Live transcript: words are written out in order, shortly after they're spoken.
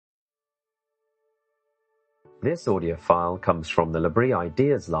This audio file comes from the Leigh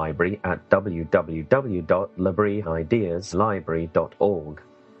Ideas Library at www.leighideaslibrary.org.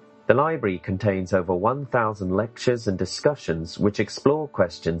 The library contains over 1,000 lectures and discussions which explore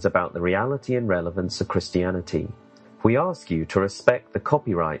questions about the reality and relevance of Christianity. We ask you to respect the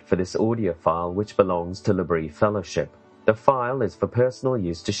copyright for this audio file which belongs to Leigh Fellowship. The file is for personal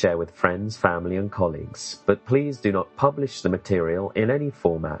use to share with friends, family and colleagues, but please do not publish the material in any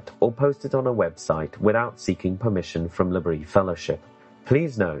format or post it on a website without seeking permission from Leigh Fellowship.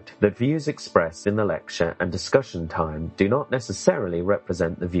 Please note that views expressed in the lecture and discussion time do not necessarily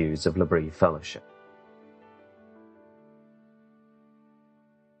represent the views of Leigh Fellowship.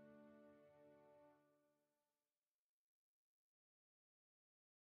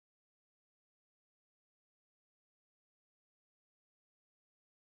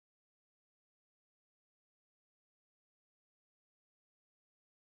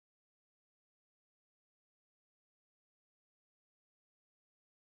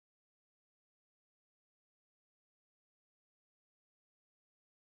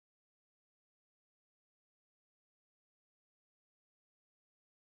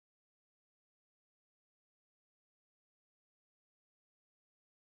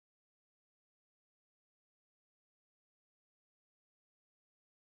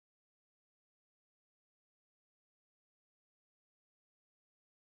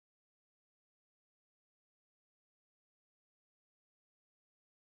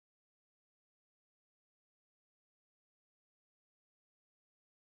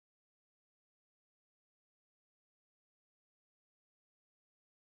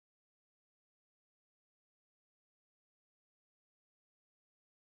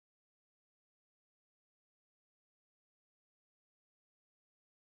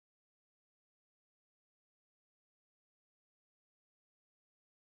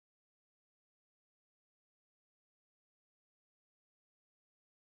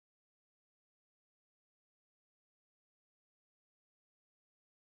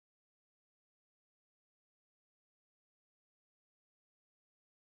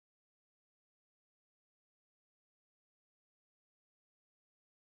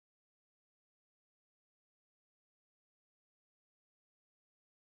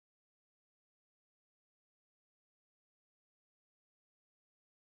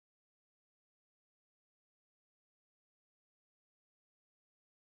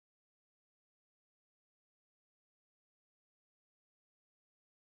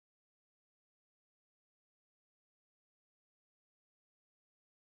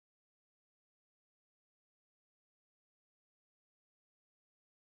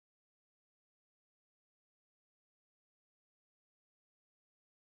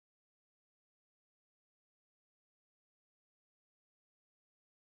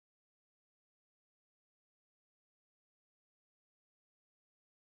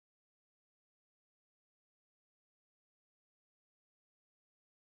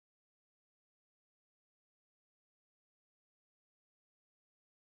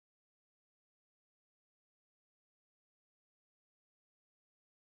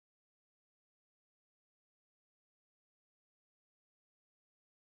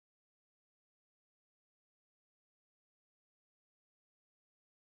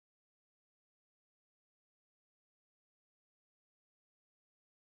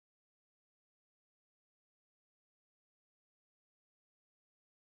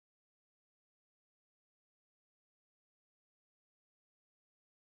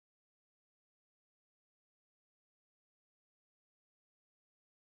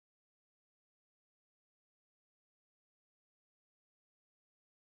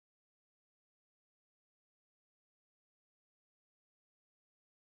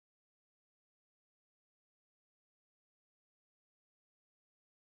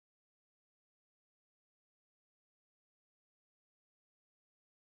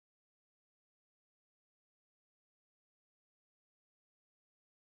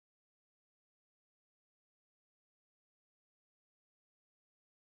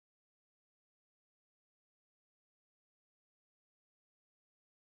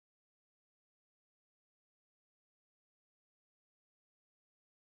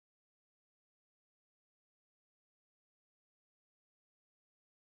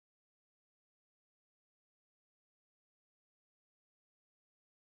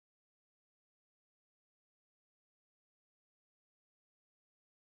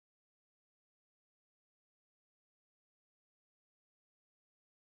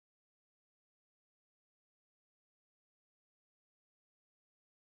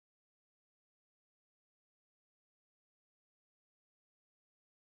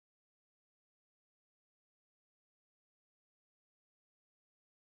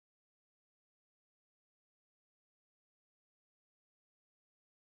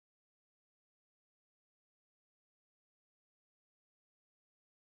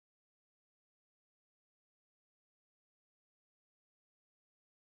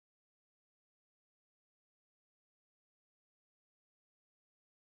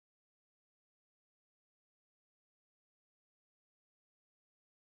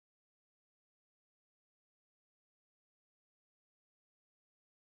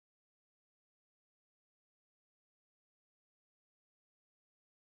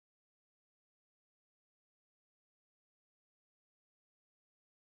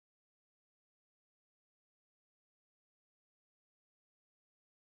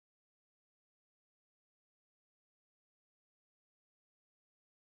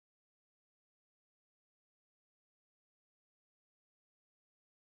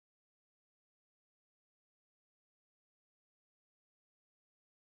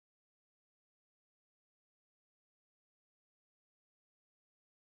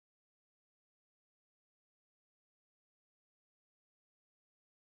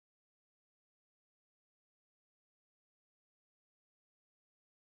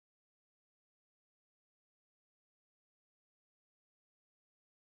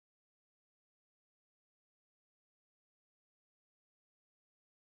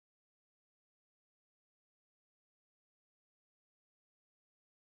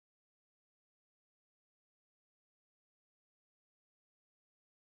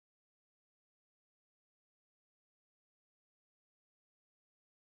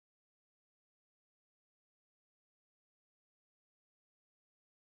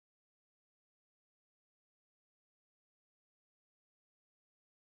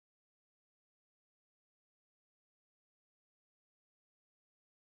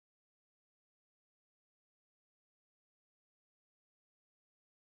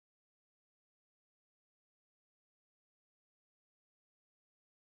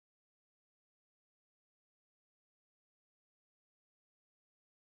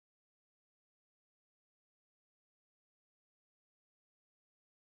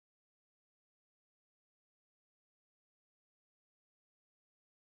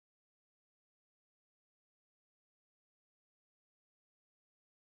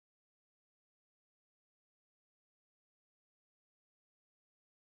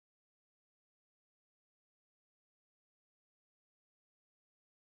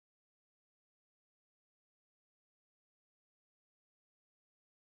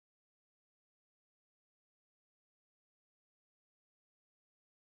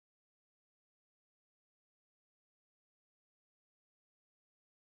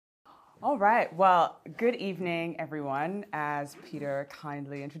 All right. Well, good evening, everyone. As Peter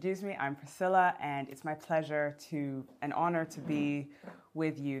kindly introduced me, I'm Priscilla, and it's my pleasure an honor to be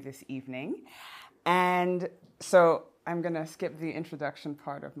with you this evening. And so I'm going to skip the introduction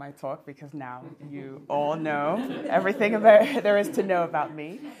part of my talk because now you all know everything there is to know about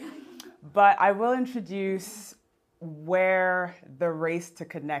me. But I will introduce where the race to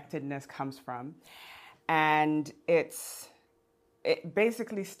connectedness comes from. And it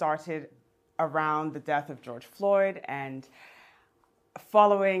basically started around the death of George Floyd, and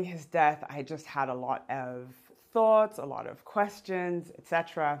following his death, I just had a lot of thoughts, a lot of questions,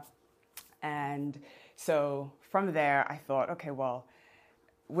 etc. And so from there, I thought, okay, well,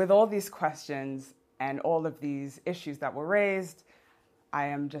 with all these questions and all of these issues that were raised, I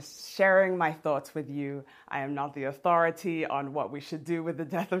am just sharing my thoughts with you. I am not the authority on what we should do with the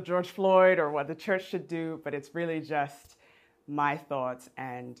death of George Floyd or what the church should do, but it's really just my thoughts,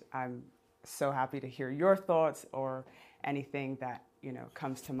 and I'm so happy to hear your thoughts or anything that,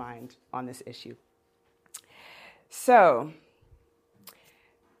 comes to mind on this issue. So,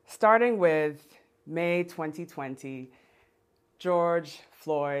 starting with May 2020, George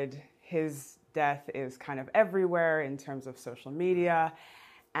Floyd, his death is kind of everywhere in terms of social media.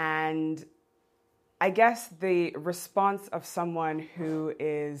 And I guess the response of someone who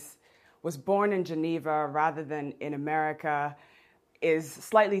was born in Geneva rather than in America is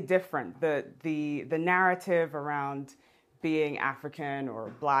slightly different. The narrative around being African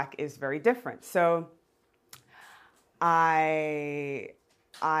or Black is very different. So I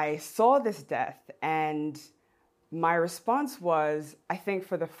saw this death, and my response was, I think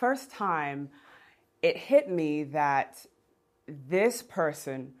for the first time, it hit me that this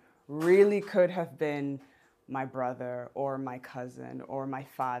person really could have been my brother or my cousin or my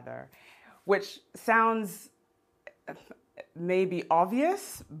father, which sounds maybe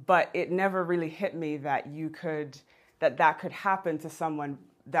obvious, but it never really hit me that that could happen to someone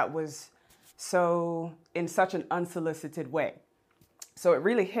that was in such an unsolicited way. So it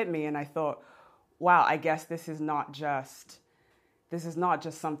really hit me, and I thought, wow, I guess this is not just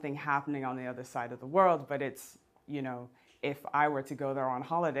something happening on the other side of the world, but it's, if I were to go there on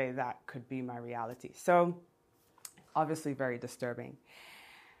holiday, that could be my reality. So obviously very disturbing.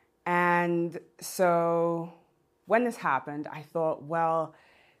 And so when this happened, I thought, well,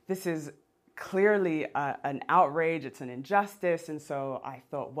 this is clearly an outrage, it's an injustice. And so I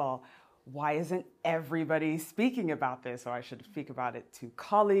thought, well, why isn't everybody speaking about this? Or I should speak about it to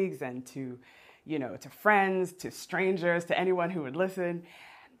colleagues and to friends, to strangers, to anyone who would listen.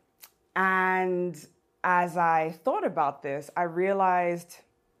 And as I thought about this, I realized,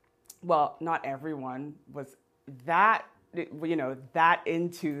 well, not everyone was that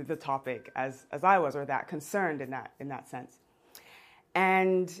into the topic as I was, or that concerned in that sense.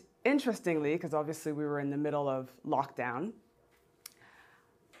 And interestingly, because obviously we were in the middle of lockdown,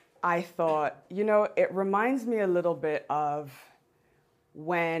 I thought, it reminds me a little bit of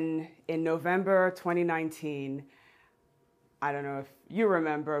when in November 2019, I don't know if you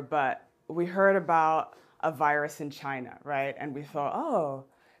remember, but we heard about a virus in China, right? And we thought, oh,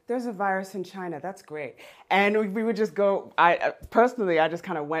 there's a virus in China, that's great. And we would just go, I just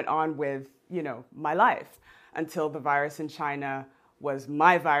kind of went on with, my life until the virus in China was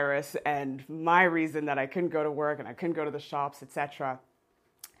my virus and my reason that I couldn't go to work and I couldn't go to the shops, etc.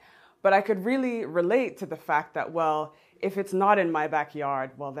 But I could really relate to the fact that, well, if it's not in my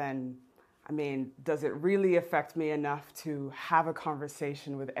backyard, well then, does it really affect me enough to have a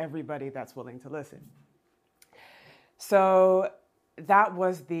conversation with everybody that's willing to listen? So that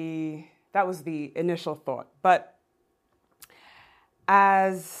was the initial thought. But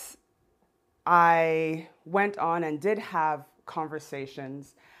as I went on and did have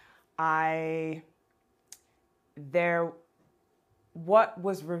conversations, what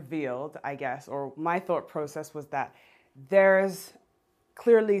was revealed, I guess, or my thought process was that there's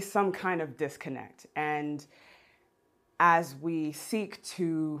clearly some kind of disconnect. And as we seek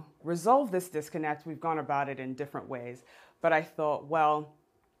to resolve this disconnect, we've gone about it in different ways. But I thought, well,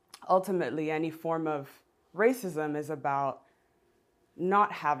 ultimately, any form of racism is about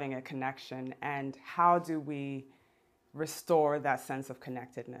not having a connection, and how do we restore that sense of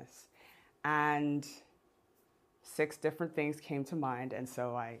connectedness? And 6 different things came to mind, and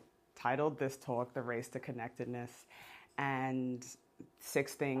so I titled this talk, The Race to Connectedness, and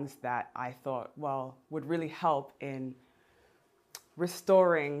 6 things that I thought, well, would really help in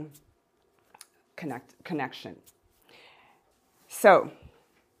restoring connection. So,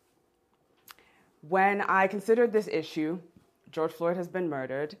 when I considered this issue, George Floyd has been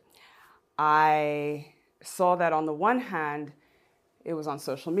murdered, I saw that on the one hand, it was on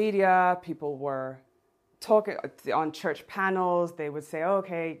social media. People were talking on church panels. They would say,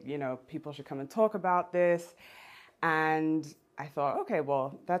 okay, people should come and talk about this. And I thought, okay,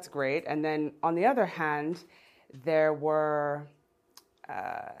 well, that's great. And then on the other hand, there was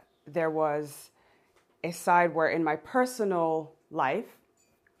a side where in my personal life,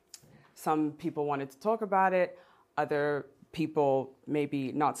 some people wanted to talk about it, other people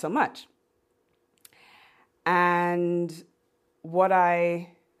maybe not so much. And what I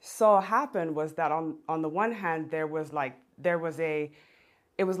saw happen was that on the one hand, it was like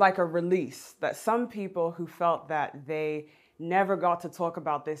a release, that some people who felt that they never got to talk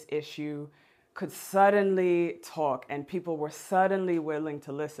about this issue could suddenly talk, and people were suddenly willing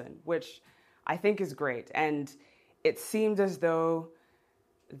to listen, which I think is great. And it seemed as though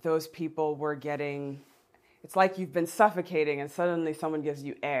those people were it's like you've been suffocating and suddenly someone gives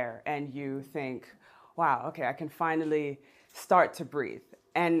you air and you think, wow, okay, I can finally start to breathe.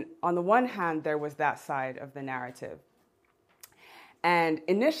 And on the one hand, there was that side of the narrative. And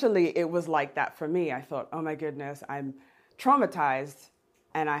initially, it was like that for me. I thought, oh my goodness, I'm traumatized,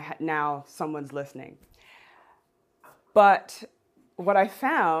 and now someone's listening. But what I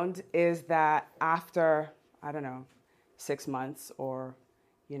found is that after, 6 months, or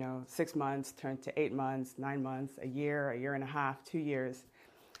 6 months turned to 8 months, 9 months, a year and a half, 2 years,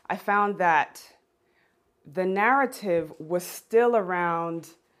 I found that the narrative was still around,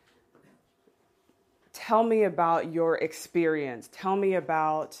 tell me about your experience. Tell me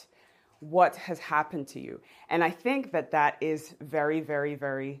about what has happened to you. And I think that is very, very,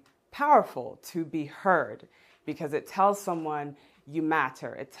 very powerful to be heard, because it tells someone you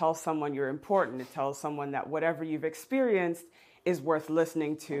matter. It tells someone you're important. It tells someone that whatever you've experienced is worth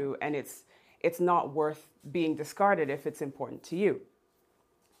listening to, and it's not worth being discarded if it's important to you.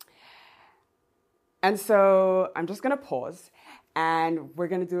 And so I'm just going to pause, and we're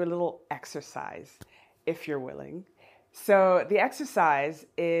going to do a little exercise, if you're willing. So the exercise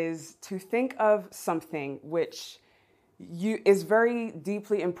is to think of something which is very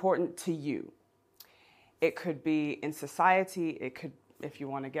deeply important to you. It could be in society. It could, if you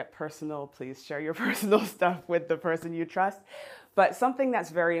want to get personal, please share your personal stuff with the person you trust. But something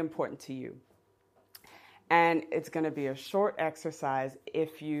that's very important to you. And it's going to be a short exercise.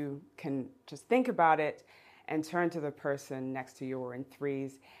 If you can just think about it and turn to the person next to you, or in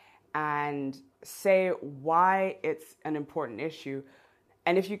threes, and say why it's an important issue.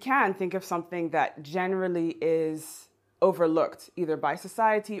 And if you can, think of something that generally is overlooked, either by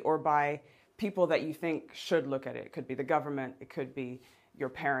society or by people that you think should look at it. It could be the government, it could be your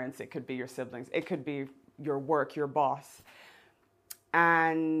parents, it could be your siblings, it could be your work, your boss.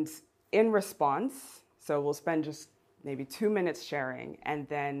 And in response, so we'll spend just maybe 2 minutes sharing, and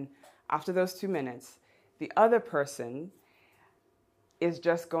then after those 2 minutes, the other person is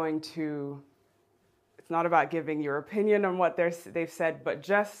just going to, it's not about giving your opinion on what they've said, but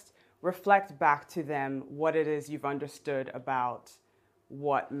just reflect back to them what it is you've understood about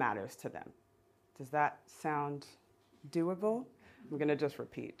what matters to them. Does that sound doable? I'm going to just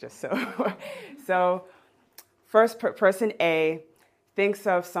repeat, just so. So first, person A thinks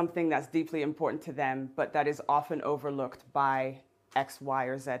of something that's deeply important to them, but that is often overlooked by X, Y,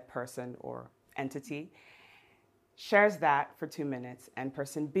 or Z person or entity. Shares that for 2 minutes, and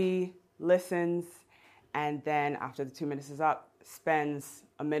person B listens, and then after the 2 minutes is up, spends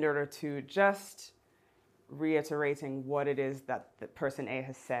a minute or two just reiterating what it is that the person A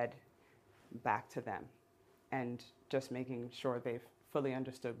has said back to them, and just making sure they've fully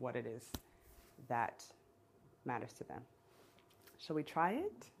understood what it is that matters to them. Shall we try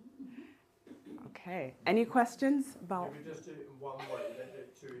it? Okay. Any questions about? Can we just do it in one way, then do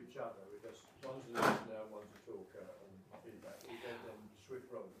it to each other? We just one's a listener, one's a talker, and feedback. We don't then switch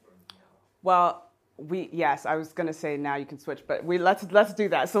roles from now. Well, yes, I was going to say now you can switch, but let's do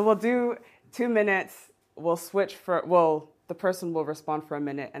that. So we'll do 2 minutes. We'll switch the person will respond for a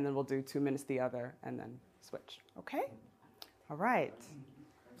minute, and then we'll do 2 minutes the other, and then switch. Okay? All right.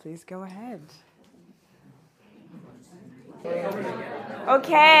 Please go ahead.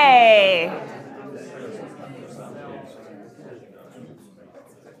 Okay.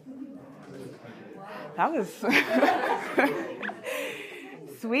 That was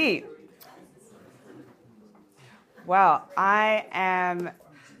sweet. Well, I am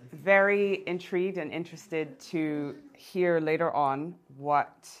very intrigued and interested to hear later on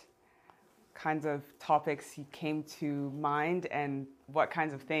what kinds of topics came to mind and what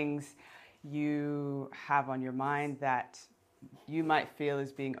kinds of things you have on your mind that you might feel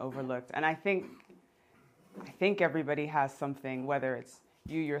is being overlooked. And I think everybody has something, whether it's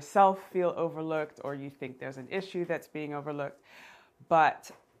you yourself feel overlooked or you think there's an issue that's being overlooked.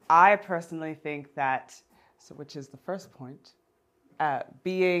 But I personally think that, so which is the first point,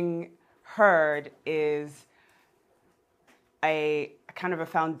 being heard is a kind of a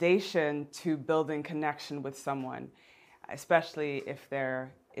foundation to building connection with someone, especially if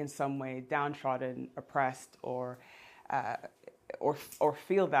they're in some way downtrodden, oppressed, or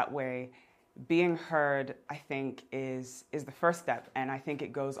feel that way. Being heard, I think, is the first step, and I think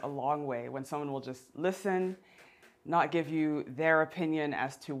it goes a long way when someone will just listen, not give you their opinion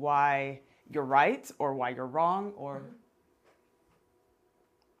as to why you're right or why you're wrong, or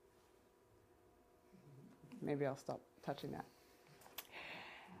maybe I'll stop touching that.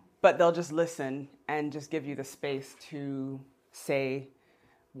 But they'll just listen and just give you the space to say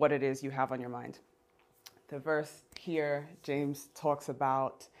what it is you have on your mind. The verse here, James talks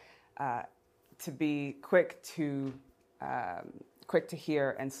about to be quick to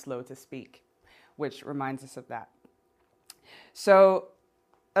hear and slow to speak, which reminds us of that. So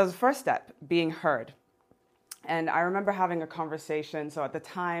that was the first step, being heard. And I remember having a conversation. So at the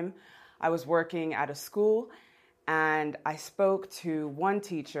time, I was working at a school, and I spoke to one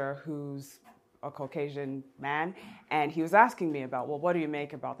teacher who's a Caucasian man, and he was asking me about, well, what do you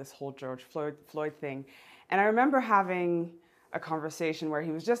make about this whole George Floyd thing? And I remember having a conversation where he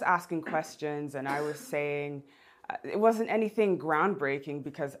was just asking questions, and I was saying it wasn't anything groundbreaking,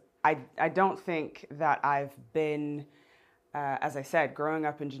 because I don't think that I've been, as I said, growing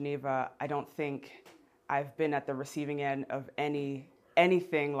up in Geneva, I don't think I've been at the receiving end of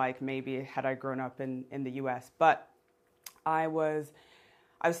anything like maybe had I grown up in the US. But I was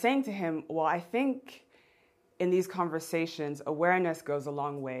saying to him, well, I think in these conversations, awareness goes a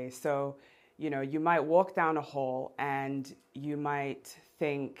long way. So, you might walk down a hall and you might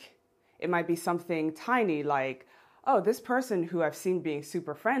think it might be something tiny like, oh, this person who I've seen being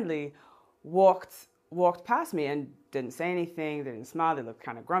super friendly walked past me and didn't say anything, they didn't smile, they looked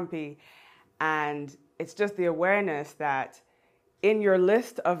kind of grumpy. And it's just the awareness that in your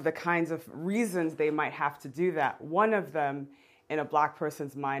list of the kinds of reasons they might have to do that, one of them in a Black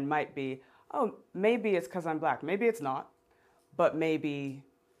person's mind might be, oh, maybe it's because I'm Black. Maybe it's not, but maybe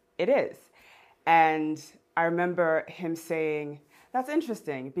it is. And I remember him saying, that's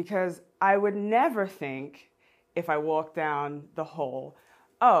interesting, because I would never think if I walked down the hall,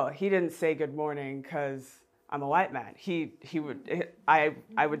 oh, he didn't say good morning because I'm a white man. I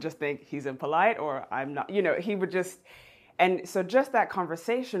would just think he's impolite, or I'm not, he would just, and so just that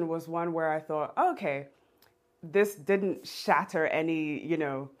conversation was one where I thought, oh, okay, this didn't shatter any,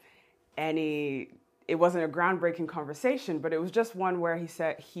 it wasn't a groundbreaking conversation, but it was just one where he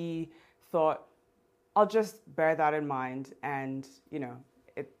said he thought, I'll just bear that in mind. And,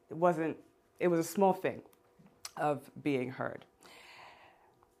 it was a small thing of being heard.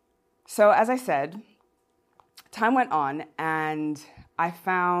 So as I said, time went on, and I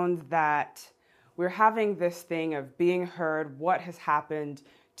found that we're having this thing of being heard, what has happened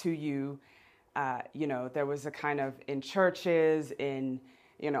to you. There was a kind of in churches,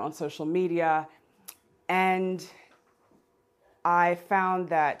 on social media. And I found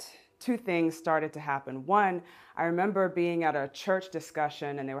that two things started to happen. One, I remember being at a church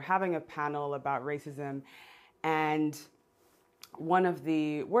discussion, and they were having a panel about racism. And one of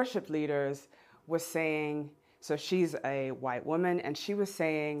the worship leaders was saying, so she's a white woman, and she was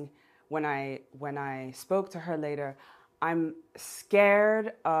saying, when I spoke to her later, I'm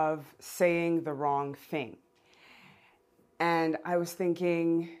scared of saying the wrong thing. And I was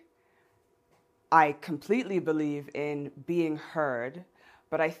thinking, I completely believe in being heard,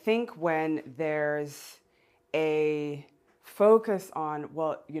 but I think when there's a focus on,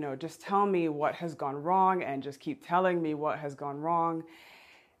 well, just tell me what has gone wrong and just keep telling me what has gone wrong,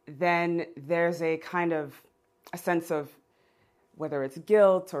 then there's a kind of a sense of whether it's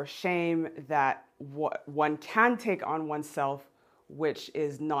guilt or shame that one can take on oneself, which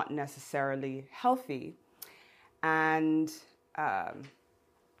is not necessarily healthy. And the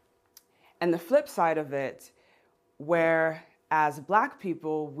flip side of it, where as Black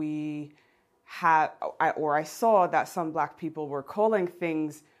people, I saw that some Black people were calling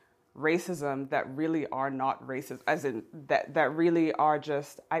things racism that really are not racist, as in that really are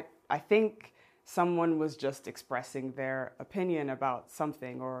just, I think someone was just expressing their opinion about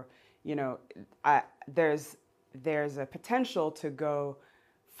something, or, there's a potential to go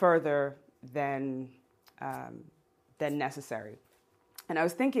further than necessary. And I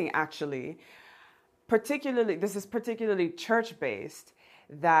was thinking, actually, this is particularly church-based,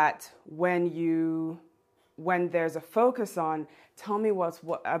 that when there's a focus on tell me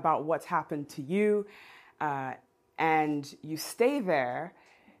about what's happened to you, and you stay there,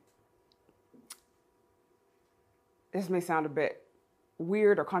 this may sound a bit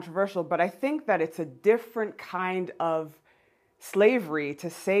weird or controversial, but I think that it's a different kind of slavery to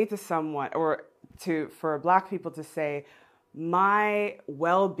say to someone, or for Black people to say, my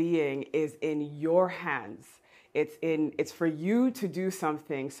well-being is in your hands. It's for you to do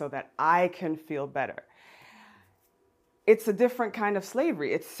something so that I can feel better. It's a different kind of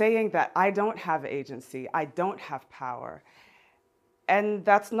slavery. It's saying that I don't have agency, I don't have power. And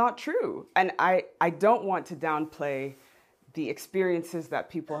that's not true. And I don't want to downplay the experiences that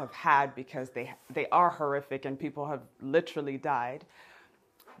people have had, because they are horrific and people have literally died.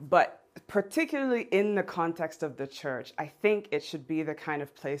 But particularly in the context of the church, I think it should be the kind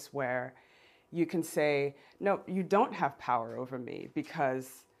of place where you can say, no, you don't have power over me, because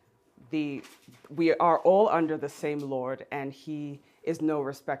we are all under the same Lord, and he is no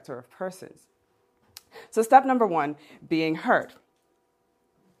respecter of persons. So step number 1, being heard.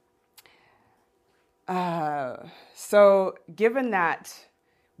 So given that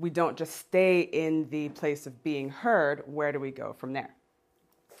we don't just stay in the place of being heard, where do we go from there?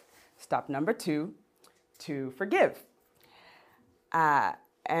 Step number 2, to forgive.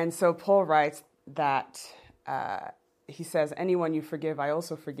 And so Paul writes that, he says, anyone you forgive, I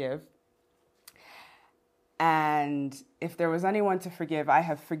also forgive. And if there was anyone to forgive, I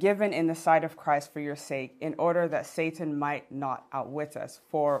have forgiven in the sight of Christ for your sake, in order that Satan might not outwit us,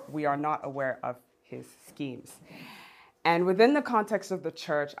 for we are not aware of his schemes. And within the context of the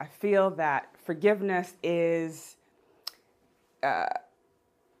church, I feel that forgiveness is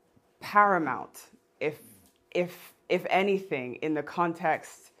paramount, if anything, in the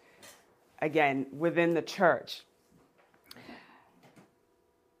context, again, within the church.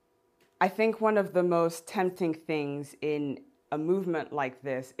 I think one of the most tempting things in a movement like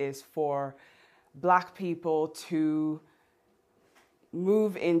this is for Black people to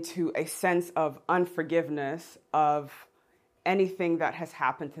move into a sense of unforgiveness of anything that has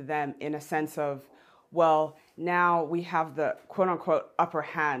happened to them, in a sense of, well, now we have the quote unquote upper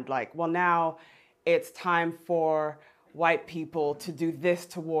hand. Like, well, now it's time for white people to do this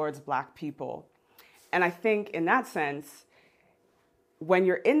towards Black people. And I think in that sense, when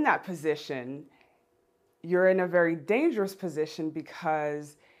you're in that position, you're in a very dangerous position,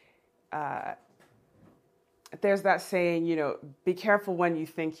 because there's that saying, be careful when you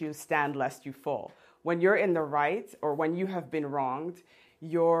think you stand lest you fall. When you're in the right, or when you have been wronged,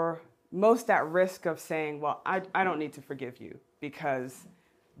 you're most at risk of saying, well, I don't need to forgive you because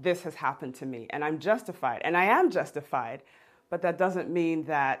this has happened to me and I'm justified. And I am justified, but that doesn't mean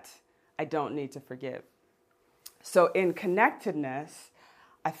that I don't need to forgive. So in connectedness,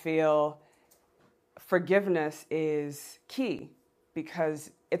 I feel forgiveness is key,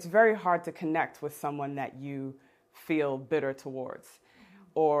 because it's very hard to connect with someone that you feel bitter towards,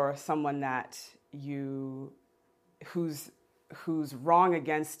 or someone that who's wrong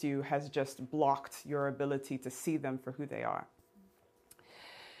against you has just blocked your ability to see them for who they are.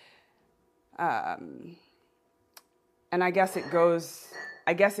 And I guess it goes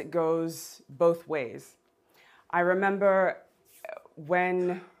both ways. I remember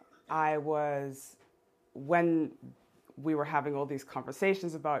when we were having all these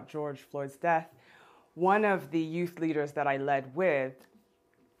conversations about George Floyd's death, one of the youth leaders that I led with,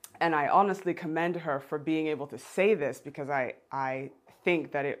 and I honestly commend her for being able to say this, because I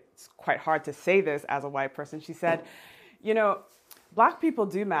think that it's quite hard to say this as a white person. She said, Black people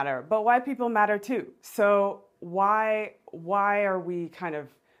do matter, but white people matter too. So why are we kind of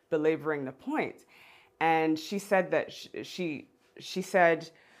belaboring the point? And she said that she said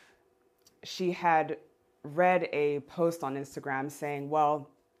she had read a post on Instagram saying, well,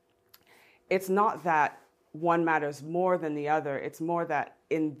 it's not that one matters more than the other. It's more that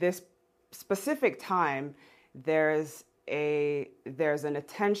in this specific time, there's an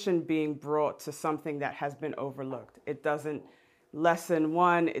attention being brought to something that has been overlooked. It doesn't lessen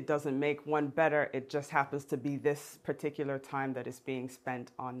one, it doesn't make one better. It just happens to be this particular time that is being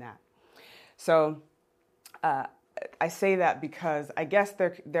spent on that. So I say that because I guess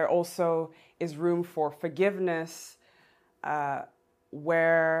there also is room for forgiveness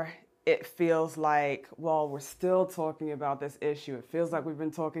where it feels like, well, we're still talking about this issue. It feels like we've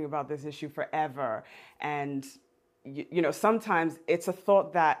been talking about this issue forever. And, sometimes it's a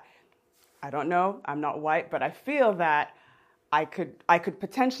thought that, I don't know, I'm not white, but I feel that I could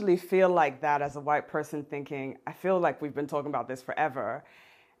potentially feel like that as a white person, thinking, I feel like we've been talking about this forever.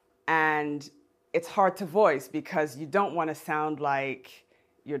 And it's hard to voice because you don't want to sound like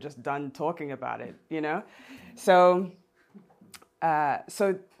you're just done talking about it, So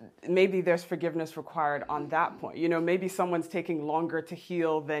So maybe there's forgiveness required on that point. Maybe someone's taking longer to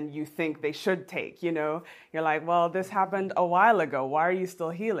heal than you think they should take. You're like, well, this happened a while ago. Why are you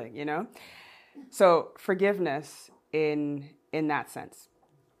still healing? So forgiveness in that sense.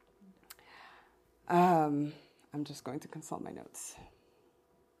 I'm just going to consult my notes.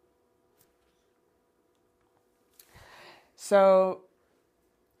 So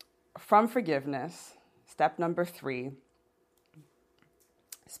from forgiveness, step number 3,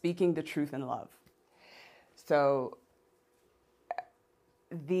 speaking the truth in love. So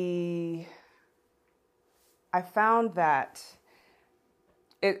I found that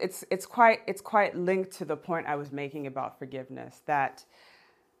it's quite linked to the point I was making about forgiveness, that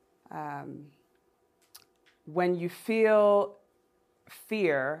when you feel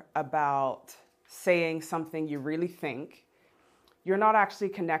fear about saying something you really think, you're not actually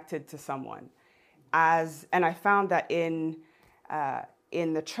connected to someone. And I found that in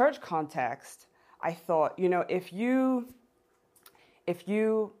the church context, I thought, if you,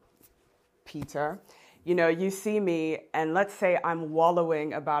 Peter, you see me and let's say I'm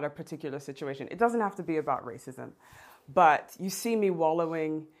wallowing about a particular situation. It doesn't have to be about racism, but you see me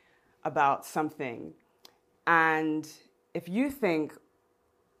wallowing about something. And if you think,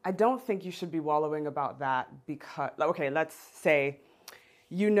 I don't think you should be wallowing about that because, okay, let's say,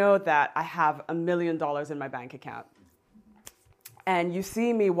 that I have $1 million in my bank account. And you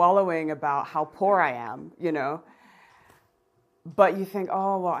see me wallowing about how poor I am, but you think,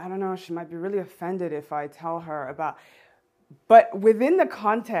 oh, well, I don't know, she might be really offended if I tell her about. But within the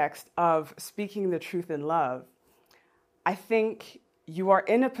context of speaking the truth in love, I think you are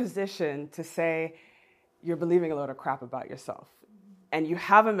in a position to say, you're believing a load of crap about yourself. And you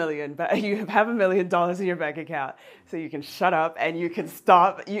have $1 million in your bank account, so you can shut up and you can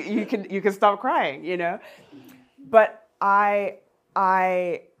stop. You can stop crying, But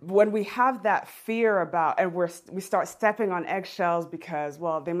when we have that fear about, and we start stepping on eggshells because,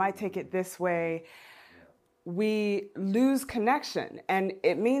 well, they might take it this way, we lose connection, and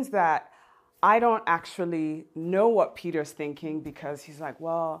it means that I don't actually know what Peter's thinking because he's like,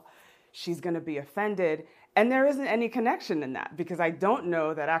 well, she's going to be offended. And there isn't any connection in that because I don't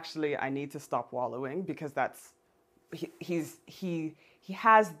know that actually I need to stop wallowing because he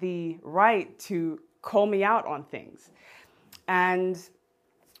has the right to call me out on things. And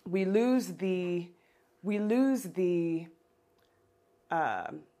we lose the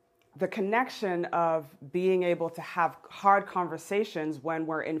connection of being able to have hard conversations when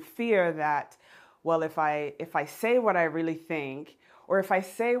we're in fear that, well, if I say what I really think, or if I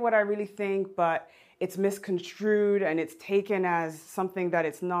say what I really think, but it's misconstrued and it's taken as something that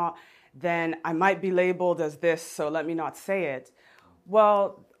it's not, then I might be labeled as this, so let me not say it.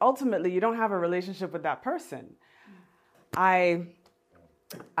 Well, ultimately, you don't have a relationship with that person. I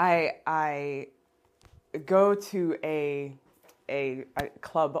go to a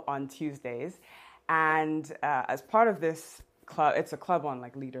club on Tuesdays, and as part of this club, it's a club on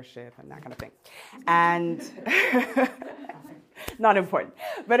like leadership and that kind of thing, and not important.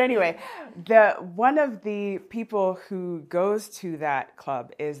 But anyway, one of the people who goes to that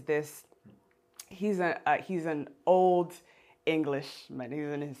club is this. He's an old Englishman. He's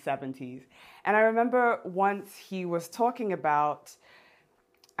in his 70s, and I remember once he was talking about.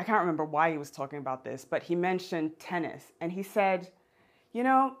 I can't remember why he was talking about this, but he mentioned tennis, and he said, I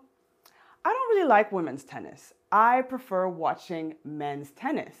don't really like women's tennis. I prefer watching men's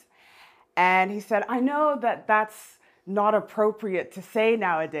tennis. And he said, I know that that's not appropriate to say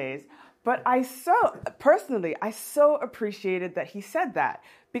nowadays, but I so appreciated that he said that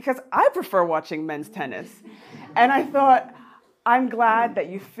because I prefer watching men's tennis. And I thought, I'm glad that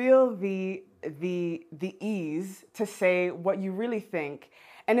you feel the ease to say what you really think.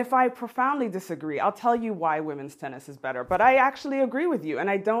 And if I profoundly disagree, I'll tell you why women's tennis is better. But I actually agree with you. And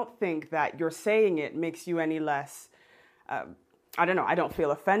I don't think that you're saying it makes you any less, I don't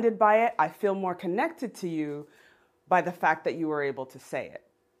feel offended by it. I feel more connected to you by the fact that you were able to say it.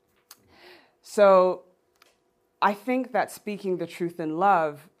 So I think that speaking the truth in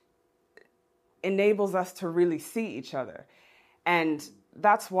love enables us to really see each other. And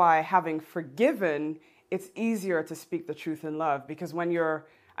that's why having forgiven, it's easier to speak the truth in love, because when you're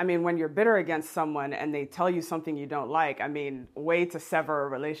bitter against someone and they tell you something you don't like, way to sever a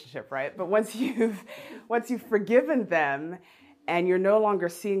relationship, right? But once you've forgiven them and you're no longer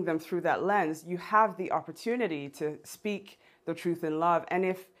seeing them through that lens, you have the opportunity to speak the truth in love. And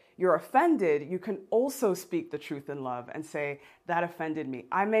if you're offended, you can also speak the truth in love and say, that offended me.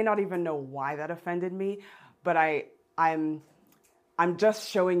 I may not even know why that offended me, but I'm just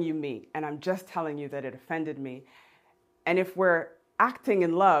showing you me, and I'm just telling you that it offended me. And if we're acting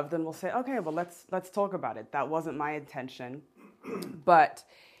in love, then we'll say, okay, well, let's talk about it. That wasn't my intention. But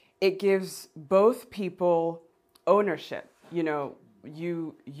it gives both people ownership. You know,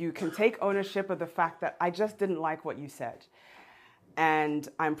 you can take ownership of the fact that I just didn't like what you said, and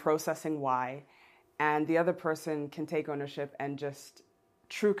I'm processing why. And the other person can take ownership, and just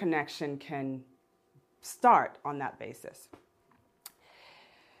true connection can start on that basis.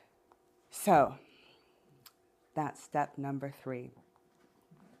 So that's step number 3.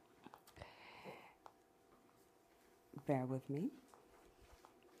 Bear with me.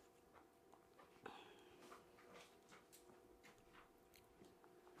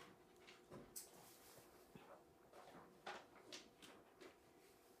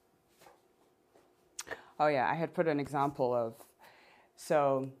 Oh yeah, I had put an example of,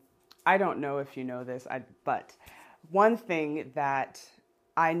 so I don't know if you know this, but one thing that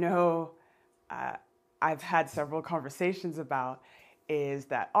I know I've had several conversations about is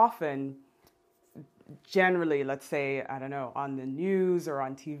that often, generally, let's say, I don't know, on the news or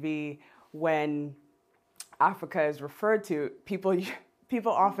on TV, when Africa is referred to,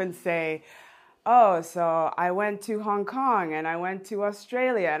 people often say, oh, so I went to Hong Kong and I went to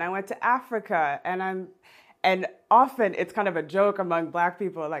Australia and I went to Africa, and often it's kind of a joke among Black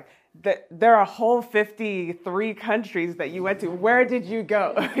people, like there are whole 53 countries that you went to. Where did you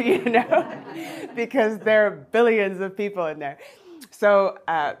go? You know, because there are billions of people in there. So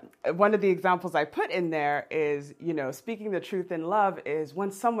one of the examples I put in there is, you know, speaking the truth in love is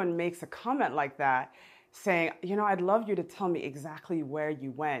when someone makes a comment like that, saying, you know, I'd love you to tell me exactly where you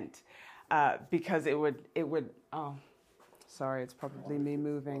went. Because it would, oh, sorry, it's probably me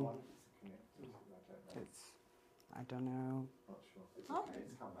moving. I don't know. Oh,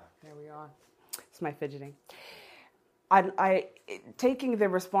 there we are. It's my fidgeting. I taking the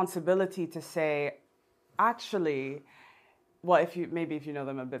responsibility to say, actually, well, if you know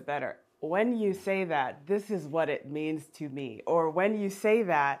them a bit better, when you say that, this is what it means to me. Or when you say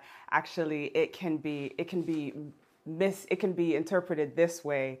that, actually, it can be interpreted this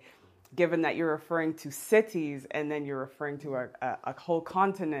way, given that you're referring to cities and then you're referring to a whole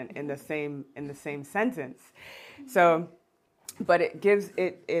continent in the same sentence. So, but it gives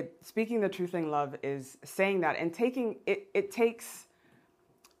it speaking the truth in love is saying that, and it takes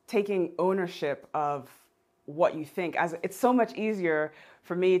taking ownership of what you think. As it's so much easier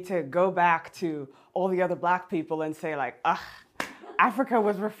for me to go back to all the other Black people and say like, Africa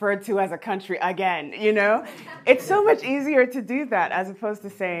was referred to as a country again, you know? It's so much easier to do that as opposed to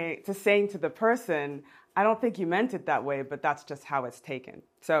saying to the person, I don't think you meant it that way, but that's just how it's taken.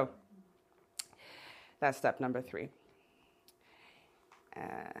 So that's step number 3.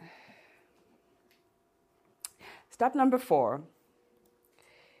 Step number 4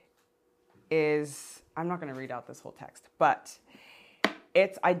 is, I'm not going to read out this whole text, but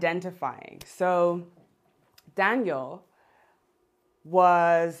it's identifying. So Daniel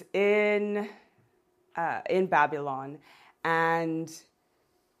was in Babylon, and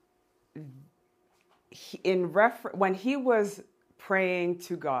when he was praying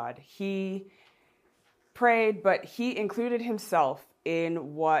to God, he prayed, but he included himself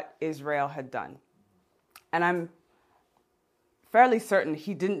in what Israel had done. And I'm fairly certain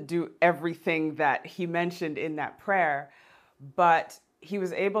he didn't do everything that he mentioned in that prayer, but he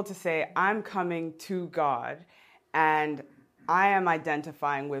was able to say, I'm coming to God, and I am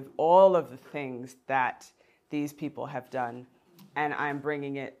identifying with all of the things that these people have done, and I'm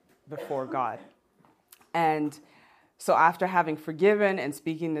bringing it before God. And so after having forgiven and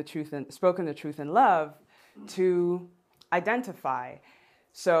spoken the truth in love, to identify.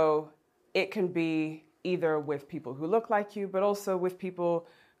 So it can be either with people who look like you, but also with people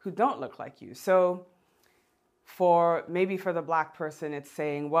who don't look like you. So for the Black person, it's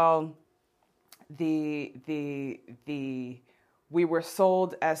saying, well, we were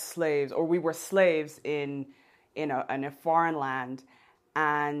sold as slaves, or we were slaves in a foreign land,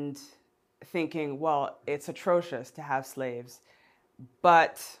 and thinking, well, it's atrocious to have slaves.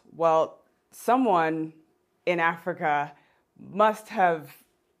 But, well, someone in Africa must have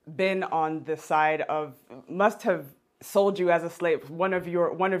been on the side of, must have sold you as a slave. One of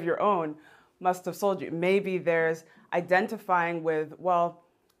your own must have sold you. Maybe there's identifying with, well,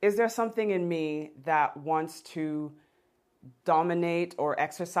 is there something in me that wants to dominate or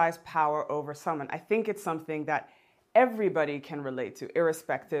exercise power over someone? I think it's something that everybody can relate to,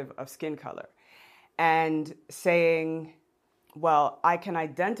 irrespective of skin color. And saying, well, I can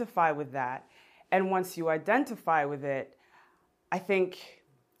identify with that. And once you identify with it, I think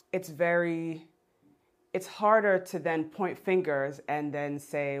it's harder to then point fingers and then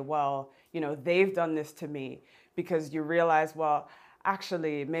say, well, they've done this to me. because you realize, well,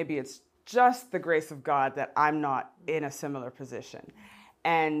 actually, maybe it's just the grace of God that I'm not in a similar position.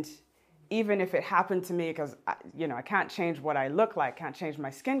 And even if it happened to me, because I can't change what I look like, can't change my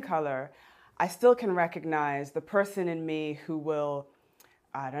skin color, I still can recognize the person in me who will,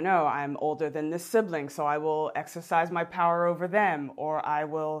 I don't know, I'm older than this sibling, so I will exercise my power over them, or I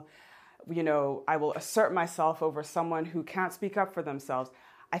will assert myself over someone who can't speak up for themselves.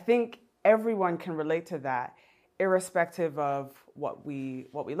 I think everyone can relate to that, irrespective of what we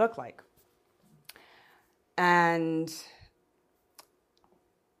look like. And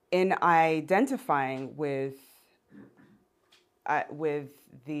in identifying with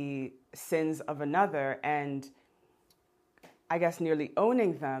the sins of another and I guess nearly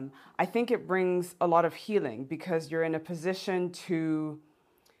owning them, I think it brings a lot of healing, because you're in a position to,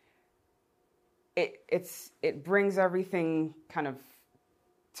 it brings everything kind of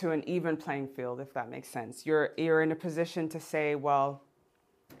to an even playing field, if that makes sense. You're in a position to say, well,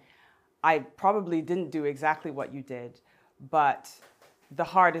 I probably didn't do exactly what you did, but the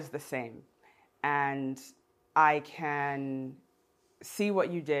heart is the same. And I can see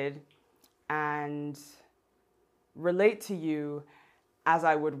what you did and relate to you as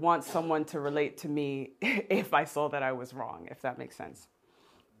I would want someone to relate to me if I saw that I was wrong, if that makes sense.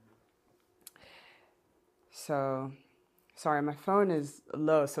 So, sorry, my phone is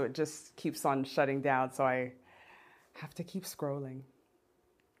low, so it just keeps on shutting down, so I have to keep scrolling.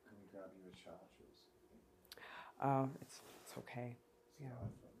 Can we grab you a charger? Oh, it's okay. Yeah.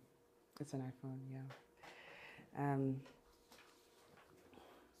 It's an iPhone, yeah.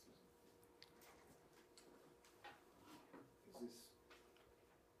 Is this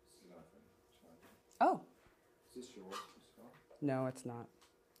an iPhone charger? Oh. Is this yours as well? No, it's not.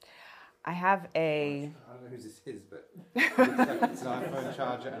 I have a... I don't know whose this is, but it looks like it's an iPhone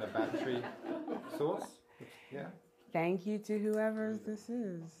charger and a battery source. Yeah. Thank you to whoever this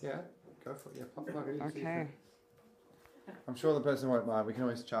is. Yeah, go for it. Yeah, plug it in. Okay. I'm sure the person won't mind. We can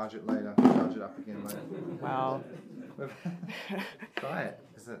always charge it later. Charge it up again later. Well... Try it.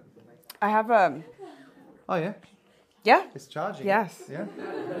 Is it? I have a... Oh, yeah? Yeah? It's charging. Yes. Yeah?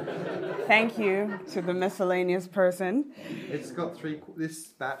 Thank you to the miscellaneous person. It's got this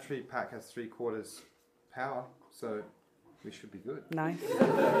battery pack has 3/4 power, so we should be good. Nice.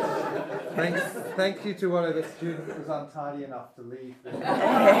 Thank you to one of the students that was untidy enough to leave.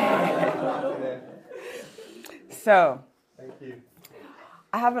 So, thank you.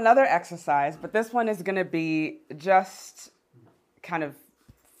 I have another exercise, but this one is going to be just kind of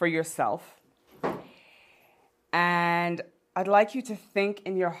for yourself. And I'd like you to think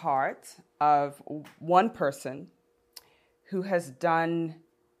in your heart of one person who has done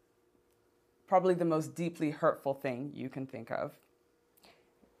probably the most deeply hurtful thing you can think of.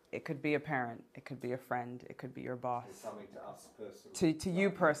 It could be a parent, it could be a friend, it could be your boss. It's something to us personally. To you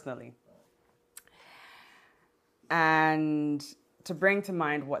personally. And to bring to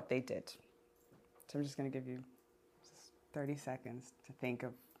mind what they did. So I'm just going to give you 30 seconds to think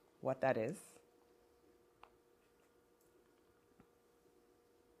of what that is.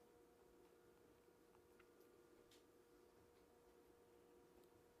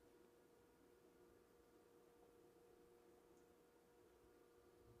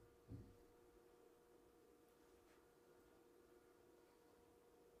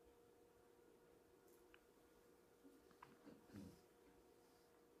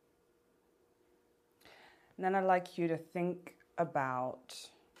 And then I'd like you to think about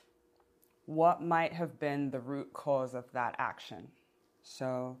what might have been the root cause of that action.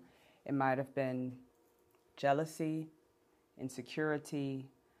 So it might have been jealousy, insecurity,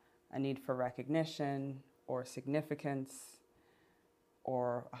 a need for recognition or significance,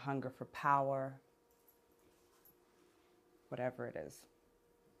 or a hunger for power, whatever it is.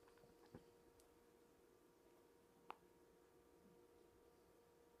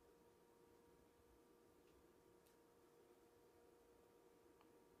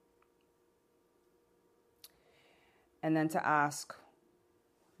 And then to ask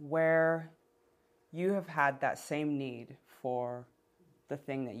where you have had that same need for the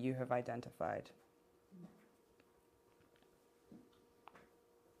thing that you have identified.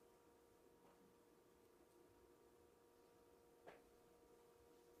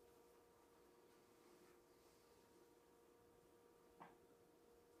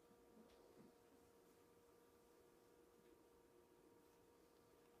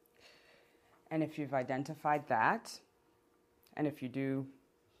 And if you've identified that, and if you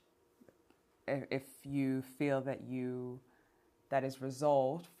feel that that is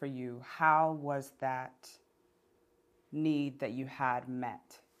resolved for you, how was that need that you had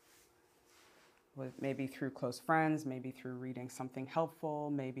met? maybe through close friends, maybe through reading something helpful,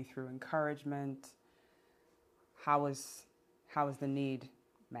 maybe through encouragement. How is the need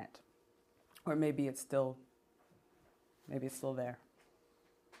met? Or maybe it's still there.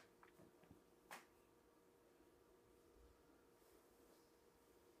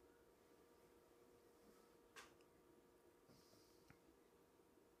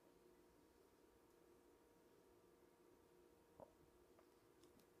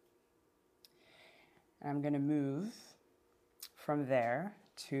 I'm going to move from there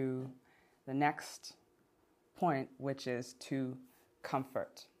to the next point, which is to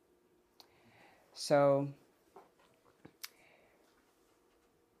comfort. So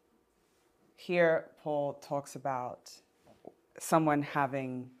here Paul talks about someone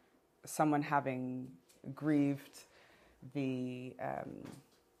having grieved the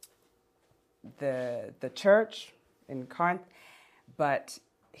church in Corinth, but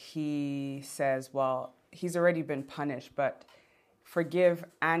he says, well, he's already been punished, but forgive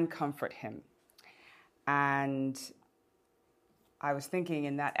and comfort him. And I was thinking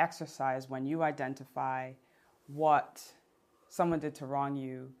in that exercise, when you identify what someone did to wrong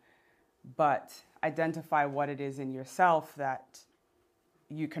you, but identify what it is in yourself that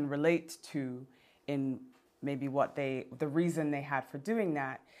you can relate to in maybe the reason they had for doing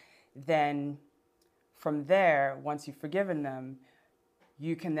that, then from there, once you've forgiven them,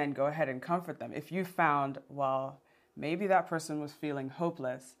 you can then go ahead and comfort them. If you found, well, maybe that person was feeling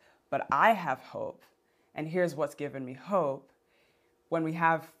hopeless, but I have hope, and here's what's given me hope. When we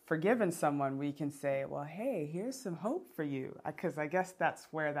have forgiven someone, we can say, well, hey, here's some hope for you, because I guess that's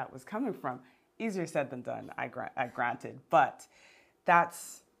where that was coming from. Easier said than done, I granted, but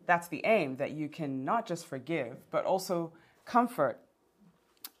that's the aim, that you can not just forgive, but also comfort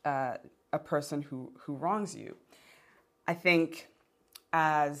a person who wrongs you. I think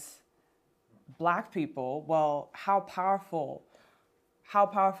as Black people, well, how powerful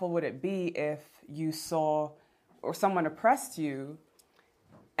would it be if you saw or someone oppressed you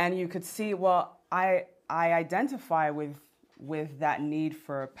and you could see, well, I identify with that need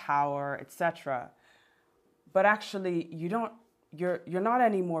for power, etc. But actually you're not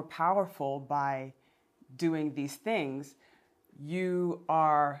any more powerful by doing these things. You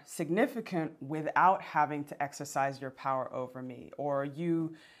are significant without having to exercise your power over me, or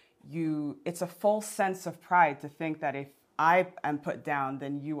it's a false sense of pride to think that if I am put down,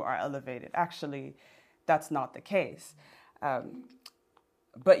 then you are elevated. Actually, that's not the case.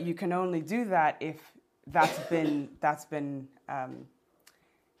 But you can only do that if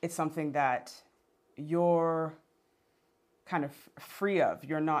it's something that you're kind of free of.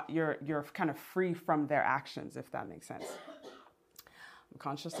 You're kind of free from their actions, if that makes sense. I'm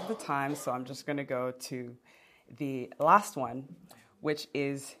conscious of the time, so I'm just going to go to the last one, which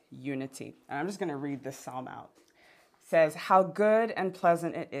is unity. And I'm just going to read this psalm out. It says, "How good and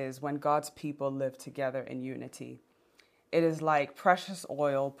pleasant it is when God's people live together in unity. It is like precious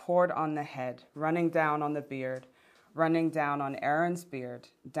oil poured on the head, running down on the beard, running down on Aaron's beard,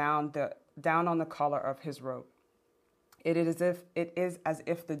 down on the collar of his robe. It is as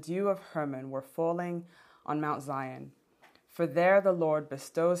if the dew of Hermon were falling on Mount Zion. For there the Lord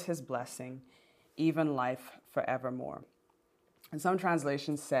bestows his blessing, even life forevermore." And some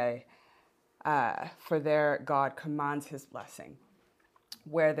translations say, for there God commands his blessing,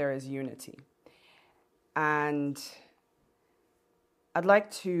 where there is unity. And I'd like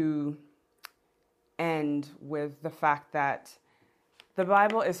to end with the fact that the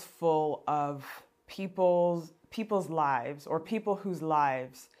Bible is full of people's lives, or people whose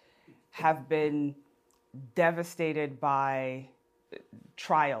lives have been devastated by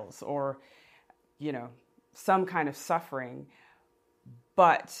trials or, some kind of suffering,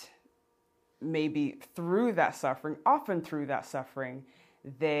 but maybe often through that suffering,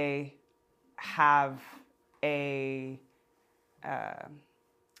 they have it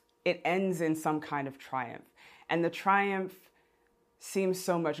ends in some kind of triumph. And the triumph seems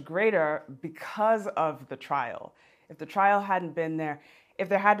so much greater because of the trial. If the trial hadn't been there, if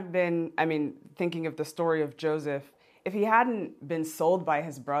there hadn't been, thinking of the story of Joseph, if he hadn't been sold by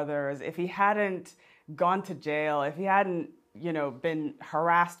his brothers, if he hadn't gone to jail, if he hadn't, been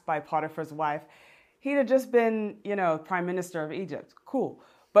harassed by Potiphar's wife, he'd have just been, prime minister of Egypt. Cool.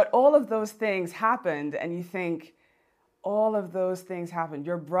 But all of those things happened, and you think, all of those things happened.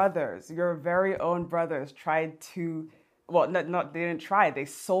 Your brothers, your very own brothers tried to, they didn't try, they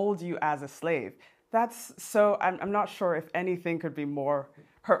sold you as a slave. That's so, I'm not sure if anything could be more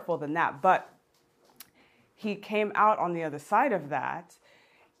hurtful than that. But he came out on the other side of that,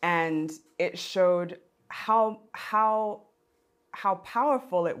 and it showed how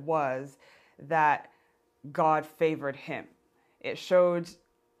powerful it was that God favored him. It showed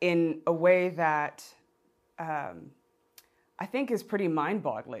in a way that I think is pretty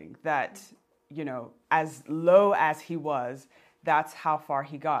mind-boggling that, as low as he was, that's how far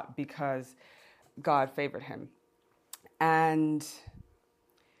he got because God favored him. And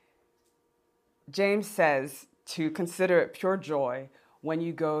James says to consider it pure joy when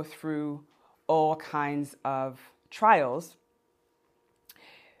you go through all kinds of trials,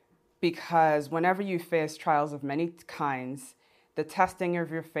 because whenever you face trials of many kinds, the testing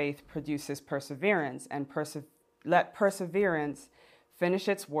of your faith produces perseverance, and let perseverance finish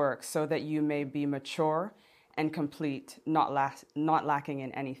its work so that you may be mature and complete, not lacking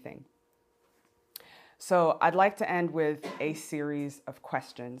in anything. So I'd like to end with a series of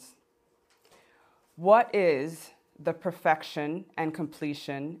questions. What is the perfection and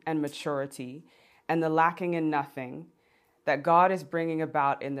completion and maturity and the lacking in nothing that God is bringing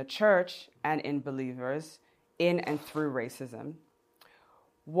about in the church and in believers in and through racism?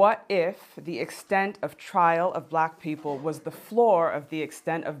 What if the extent of trial of Black people was the floor of the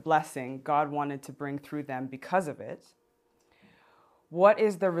extent of blessing God wanted to bring through them because of it? What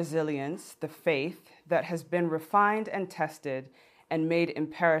is the resilience, the faith that has been refined and tested and made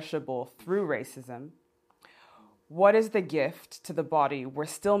imperishable through racism? What is the gift to the body we're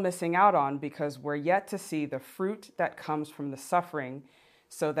still missing out on because we're yet to see the fruit that comes from the suffering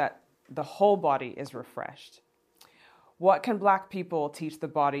so that the whole body is refreshed? What can Black people teach the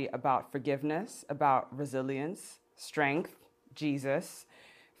body about forgiveness, about resilience, strength, Jesus,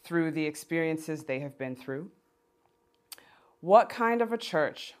 through the experiences they have been through? What kind of a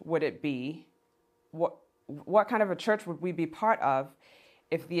church would it be? What kind of a church would we be part of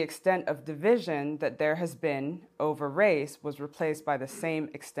if the extent of division that there has been over race was replaced by the same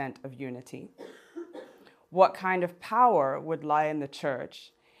extent of unity? What kind of power would lie in the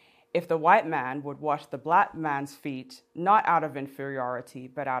church if the white man would wash the Black man's feet, not out of inferiority,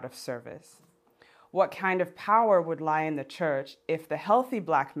 but out of service? What kind of power would lie in the church if the healthy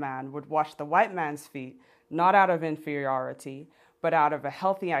Black man would wash the white man's feet, not out of inferiority, but out of a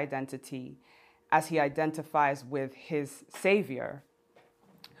healthy identity as he identifies with his Savior?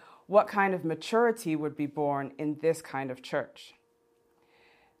 What kind of maturity would be born in this kind of church?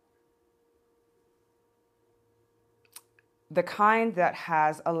 The kind that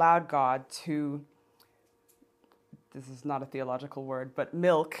has allowed God to, this is not a theological word, but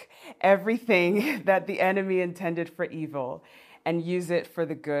milk everything that the enemy intended for evil and use it for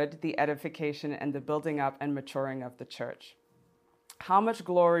the good, the edification, and the building up and maturing of the church. How much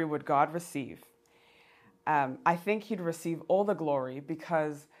glory would God receive? I think he'd receive all the glory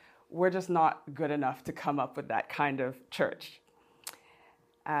because we're just not good enough to come up with that kind of church.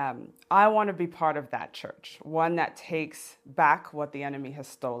 I want to be part of that church, one that takes back what the enemy has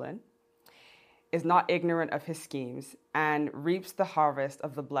stolen, is not ignorant of his schemes, and reaps the harvest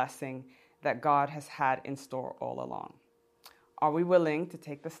of the blessing that God has had in store all along. Are we willing to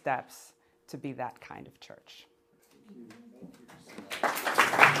take the steps to be that kind of church?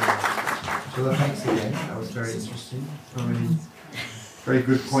 Priscilla, thanks again. That was very interesting. Very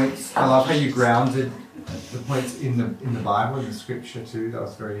good points. I love how you grounded the points in the Bible, in the Scripture too. That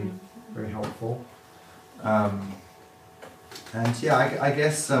was very, very helpful. I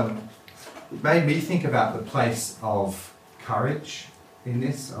guess it made me think about the place of courage in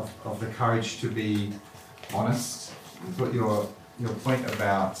this, of the courage to be honest. But your point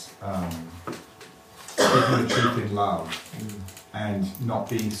about speaking the truth in love and not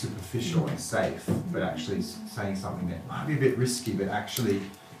being superficial and safe, but actually saying something that might be a bit risky, but actually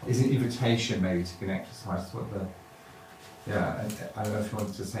is an invitation maybe to connect with someone. I don't know if you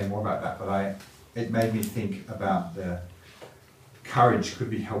wanted to say more about that, but it made me think about the courage could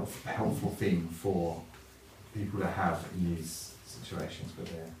be a helpful thing for people to have in these situations where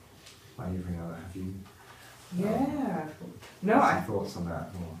they're wavering. Have you? Yeah. Some thoughts on that?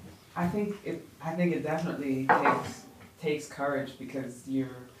 Or? I think it definitely takes courage, because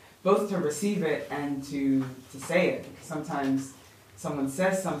you're both to receive it and to say it. Because sometimes someone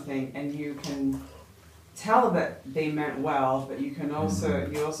says something and you can tell that they meant well, but you can also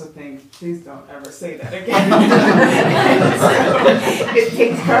think, please don't ever say that again. So it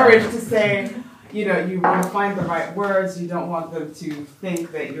takes courage to say, you want to find the right words. You don't want them to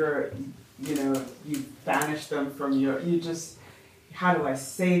think that you banish them from how do I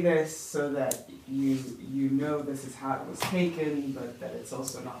say this so that you know this is how it was taken, but that it's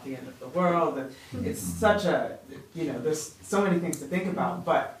also not the end of the world. And it's such a, there's so many things to think about,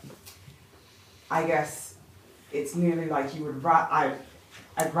 but I guess it's nearly like you would, I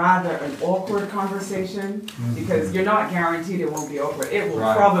I'd rather an awkward conversation, because you're not guaranteed it won't be awkward. It will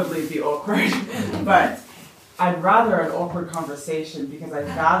Right. probably be awkward, but I'd rather an awkward conversation because I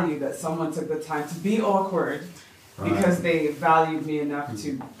value that someone took the time to be awkward because they valued me enough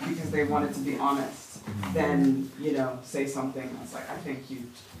to, because they wanted to be honest, than, you know, say something that's like, I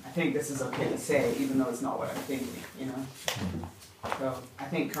think this is okay to say, even though it's not what I'm thinking, you know? So I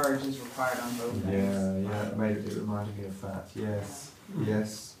think courage is required on both ends. Yeah, it reminded me of that.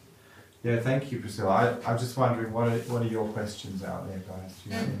 Yes. Yeah, thank you, Priscilla. I'm just wondering, what are your questions out there, guys? Do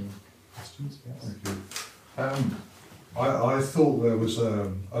you have any questions? Yes. Thank you. I thought there was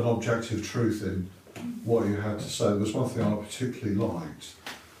an objective truth in what you had to say. There was one thing I particularly liked,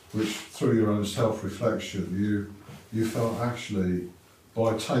 which through your own self-reflection, you felt actually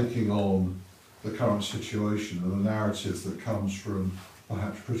by taking on the current situation and the narrative that comes from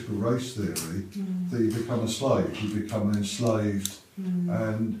perhaps critical race theory, that you become a slave, you become enslaved,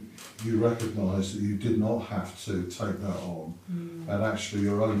 and you recognise that you did not have to take that on, and actually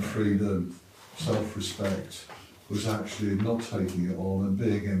your own freedom, self-respect was actually not taking it on and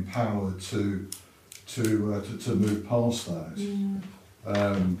being empowered to move past that.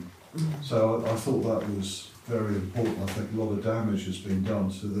 So I thought that was very important. I think a lot of damage has been done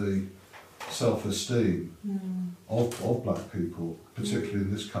to the self-esteem of black people, particularly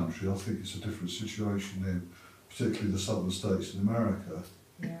in this country. I think it's a different situation in particularly the southern states in America.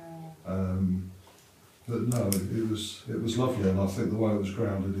 But no, it was lovely, and I think the way it was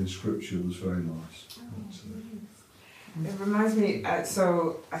grounded in scripture was very nice. It reminds me,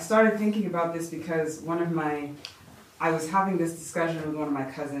 so I started thinking about this because I was having this discussion with one of my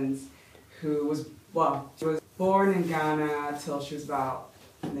cousins who was, she was born in Ghana till she was about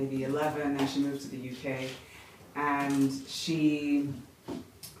maybe 11, and she moved to the UK. And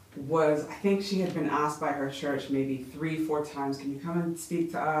I think she had been asked by her church maybe 3-4 times, can you come and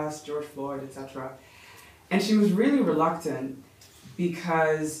speak to us, George Floyd, etc. And she was really reluctant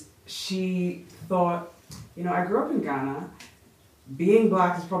because she thought, you know, I grew up in Ghana. Being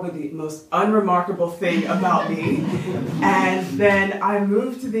black is probably the most unremarkable thing about me. And then I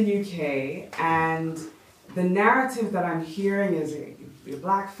moved to the UK, and the narrative that I'm hearing is a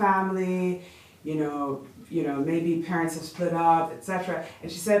black family, you know, maybe parents have split up, etc.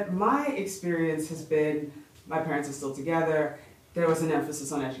 And she said, my experience has been, my parents are still together. There was an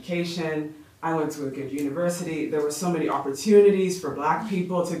emphasis on education. I went to a good university. There were so many opportunities for black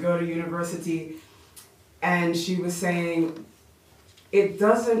people to go to university. And she was saying, it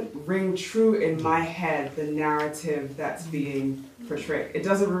doesn't ring true in my head, the narrative that's being portrayed. It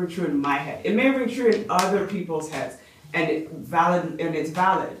doesn't ring true in my head. It may ring true in other people's heads, and it's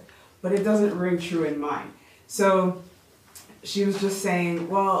valid, but it doesn't ring true in mine. So she was just saying,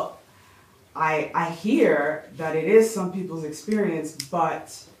 well, I hear that it is some people's experience,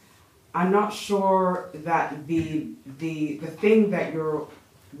 but I'm not sure that the thing that you're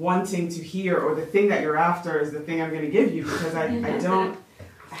wanting to hear or the thing that you're after is the thing I'm going to give you, because I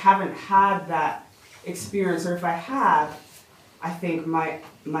haven't had that experience, or if I have, I think my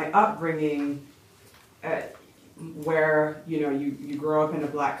upbringing, where you grow up in a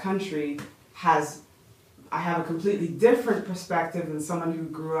black country, I have a completely different perspective than someone who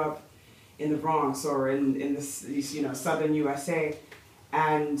grew up in the Bronx or in the southern USA,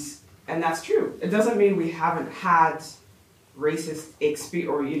 and that's true. It doesn't mean we haven't had racist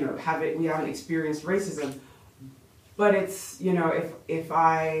experience, or we haven't experienced racism, but it's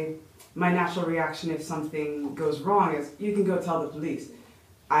my natural reaction if something goes wrong is you can go tell the police.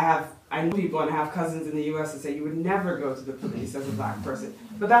 I know people and I have cousins in the US that say you would never go to the police as a black person,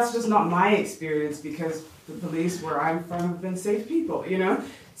 but that's just not my experience, because the police where I'm from have been safe people,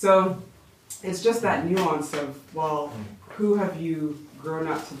 so it's just that nuance of, well, who have you grown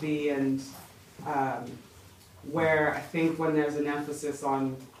up to be, and where I think when there's an emphasis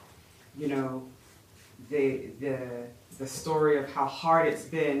on, the story of how hard it's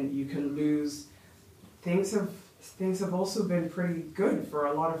been, you can lose. Things have also been pretty good for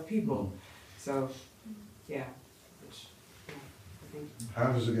a lot of people. So, yeah.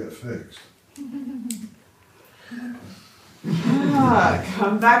 How does it get fixed?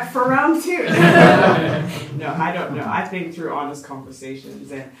 Come back for round 2. No, I don't know. I think through honest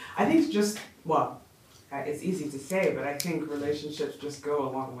conversations, and I think it's easy to say, but I think relationships just go a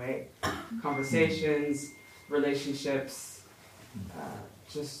long way. Conversations, relationships,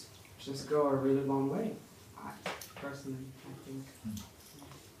 just go a really long way. Personally, I think.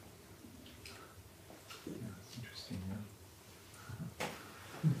 Yeah, that's interesting.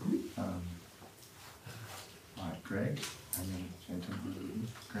 Yeah. All right, Greg, and then gentleman.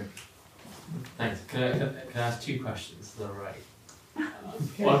 Greg. Thanks. Can I ask 2 questions? Is that all right?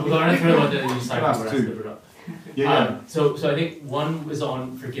 Well, we're going to throw about the disciple Last two. up. Yeah. So I think one was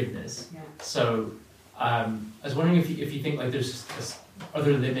on forgiveness. Yeah. So I was wondering if you think like there's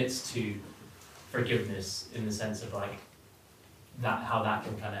other limits to forgiveness in the sense of like that, how that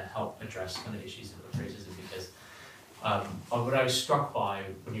can kind of help address kind of issues of racism, because what I was struck by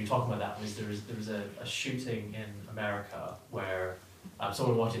when you were talking about that was there was a shooting in America where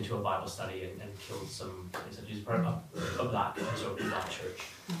someone walked into a Bible study and killed some, essentially a black conservative black church.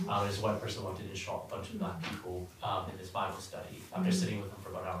 This white person walked in and shot a bunch of black people in this Bible study after sitting with them for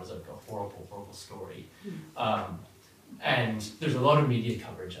about hours. Like a horrible, horrible story. And there's a lot of media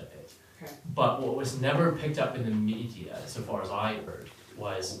coverage of it. Okay. But what was never picked up in the media, so far as I heard,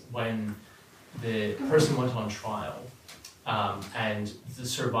 was when the person went on trial and the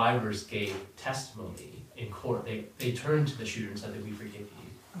survivors gave testimony in court. They turned to the shooter and said that we forgive you.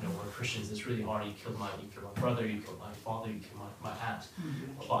 You know, we're Christians, it's really hard, you killed my brother, you killed my father, you killed my aunt,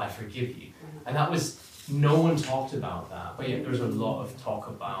 but I forgive you. And that was, no one talked about that, but yet there's a lot of talk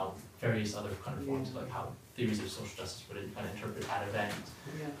about various other kind of forms of like how theories of social justice would kind of interpret that event.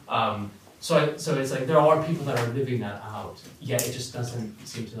 So it's like there are people that are living that out, yet it just doesn't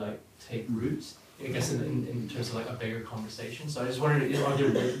seem to like take root, I guess, in terms of like a bigger conversation. So I just wondered, are there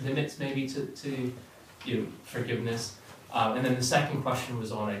limits maybe to forgiveness? And then the second question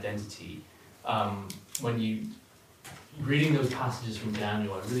was on identity. When you reading those passages from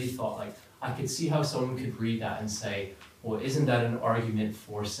Daniel, I really thought like I could see how someone could read that and say, well, isn't that an argument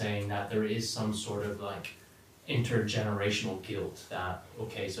for saying that there is some sort of like intergenerational guilt that,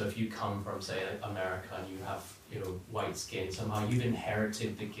 okay, so if you come from say like America and you have white skin, somehow you've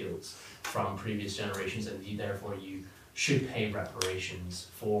inherited the guilt from previous generations and therefore you should pay reparations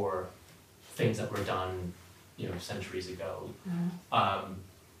for things that were done centuries ago.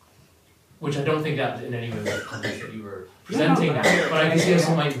 Which I don't think that in any way was the context that you were presenting that, but I can see how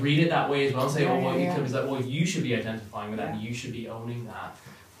someone might read it that way as well and say, you should be identifying with that and you should be owning that.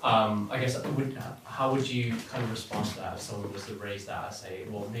 I guess how would you kind of respond to that if someone was to raise that and say,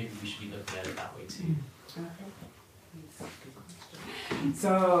 well, maybe we should be looking at it that way too?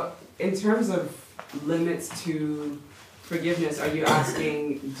 So in terms of limits to forgiveness, are you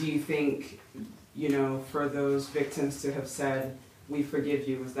asking, do you think, for those victims to have said, we forgive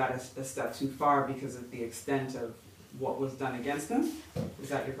you, was that a step too far because of the extent of what was done against them? Is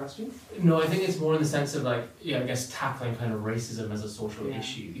that your question? No, I think it's more in the sense of like, I guess tackling kind of racism as a social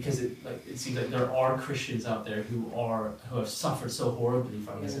issue, because it seems like there are Christians out there who have suffered so horribly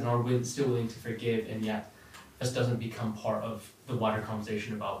from this and are still willing to forgive, and yet this doesn't become part of the wider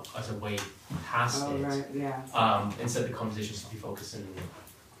conversation about as a way past it. Right, yeah. Instead, the conversation should be focusing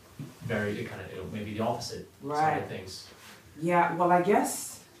very kind of maybe the opposite side of things. Yeah, well, I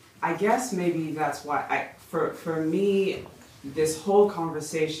guess maybe that's why for me, this whole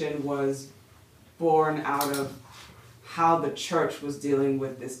conversation was born out of how the church was dealing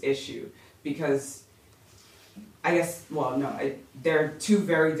with this issue, because I guess, they're two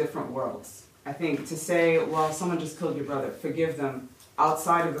very different worlds. I think to say, well, someone just killed your brother, forgive them,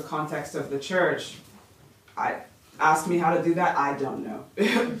 outside of the context of the church, ask me how to do that, I don't know.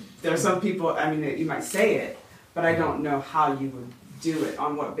 There are some people, you might say it, but I don't know how you would do it.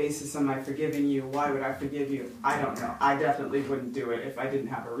 On what basis am I forgiving you? Why would I forgive you? I don't know. I definitely wouldn't do it if I didn't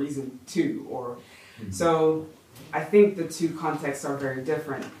have a reason to. So I think the two contexts are very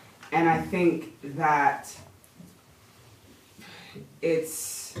different. And I think that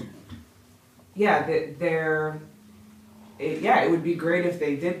it's, it would be great if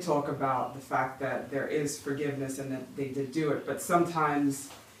they did talk about the fact that there is forgiveness and that they did do it. But sometimes,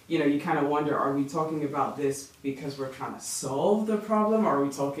 you kind of wonder, are we talking about this because we're trying to solve the problem? Or are we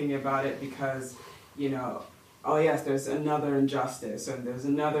talking about it because, oh yes, there's another injustice and there's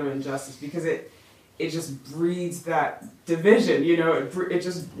another injustice? Because it just breeds that division, it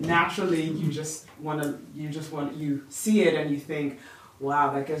just naturally, you see it and you think,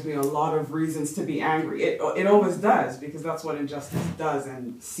 wow, that gives me a lot of reasons to be angry. It always does, because that's what injustice does,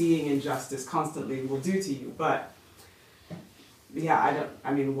 and seeing injustice constantly will do to you. But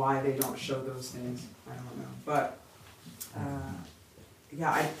why they don't show those things, I don't know.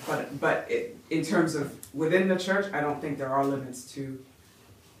 But in terms of within the church, I don't think there are limits to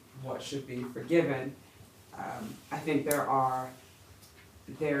what should be forgiven. I think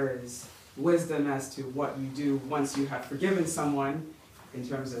there is wisdom as to what you do once you have forgiven someone, in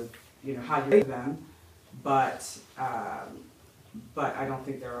terms of how you treat them, but I don't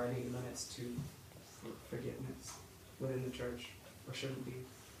think there are any limits to forgiveness within the church, or shouldn't be,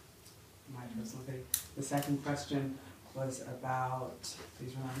 my personal thing. The second question was about,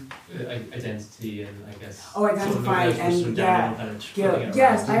 please remind me. Identity and I guess. Oh, identifying and guilt.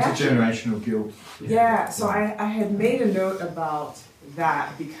 Yes, intergenerational guilt. Yeah, so I had made a note about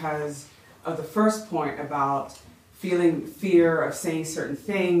that because of the first point about feeling fear of saying certain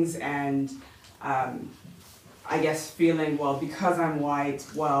things and I guess feeling, well, because I'm white,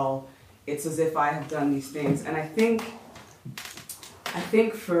 well, it's as if I have done these things. And I think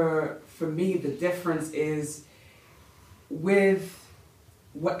for me the difference is with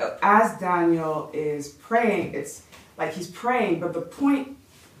what, as Daniel is praying, it's like he's praying, but the point,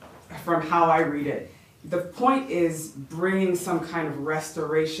 from how I read it, the point is bringing some kind of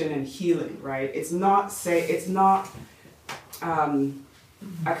restoration and healing, right? It's not a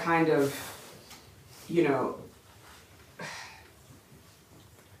kind of,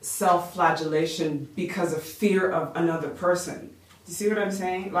 self-flagellation because of fear of another person. Do you see what I'm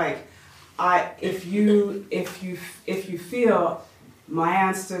saying? Like, if you feel my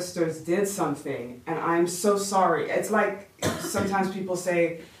ancestors did something and I'm so sorry. It's like sometimes people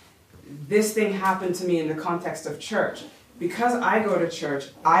say, this thing happened to me in the context of church. Because I go to church,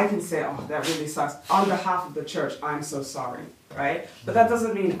 I can say, oh, that really sucks. On behalf of the church, I'm so sorry, right? But that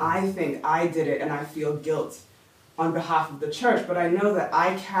doesn't mean I think I did it and I feel guilt on behalf of the church. But I know that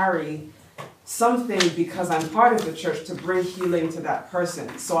I carry something because I'm part of the church to bring healing to that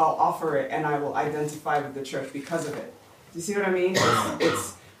person. So I'll offer it and I will identify with the church because of it. Do you see what I mean?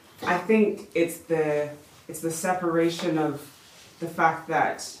 I think it's the separation of the fact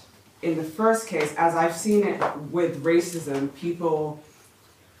that in the first case, as I've seen it with racism, people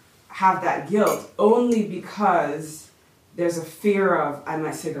have that guilt only because there's a fear of, I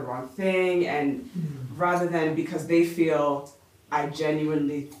might say the wrong thing, and rather than because they feel I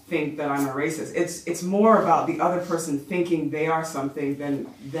genuinely think that I'm a racist. It's more about the other person thinking they are something than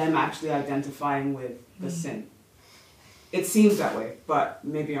them actually identifying with the sin. It seems that way, but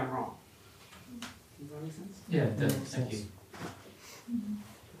maybe I'm wrong. Does that make sense? Yeah, it does. Thank you.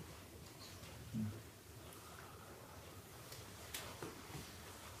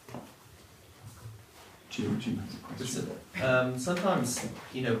 Sometimes,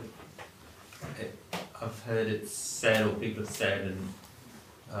 I've heard it said, or people have said,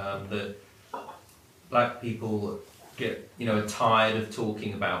 and that black people get, are tired of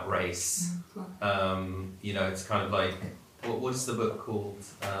talking about race. It's kind of like, what is the book called?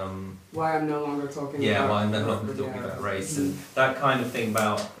 Why I'm no longer talking. Yeah, about why I'm no longer talking about race, and that kind of thing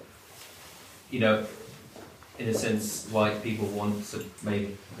about, in a sense, white people want to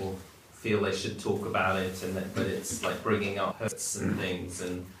maybe or feel they should talk about it, but it's like bringing up hurts and things,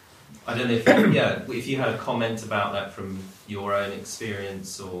 and I don't know if you had a comment about that from your own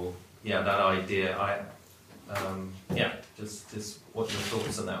experience, or that idea. Just what your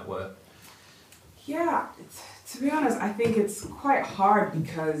thoughts on that were. Yeah, to be honest, I think it's quite hard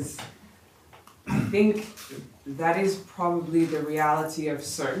because I think that is probably the reality of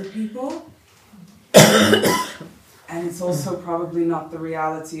certain people. And it's also probably not the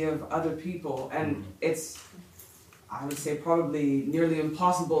reality of other people. And it's, I would say, probably nearly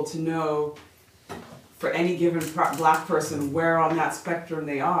impossible to know for any given black person where on that spectrum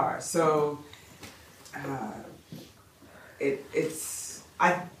they are. So maybe it's,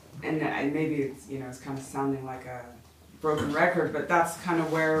 it's kind of sounding like a broken record, but that's kind of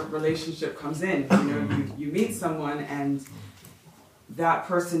where relationship comes in. You meet someone and that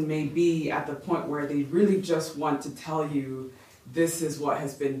person may be at the point where they really just want to tell you, this is what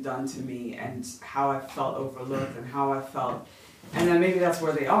has been done to me and how I felt overlooked and how I felt. And then maybe that's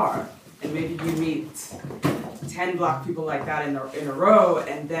where they are. And maybe you meet 10 black people like that in a row,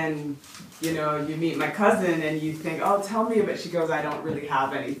 and then, you meet my cousin and you think, oh, tell me, but she goes, I don't really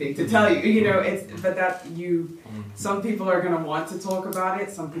have anything to tell you. Some people are going to want to talk about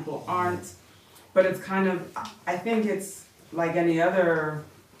it, some people aren't. But it's kind of, I think it's like any other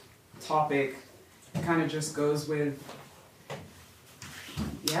topic, it kind of just goes with,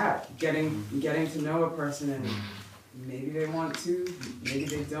 getting to know a person, and maybe they want to, maybe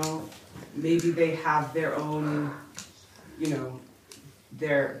they don't, maybe they have their own,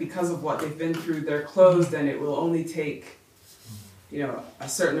 because of what they've been through, they're closed, and it will only take, a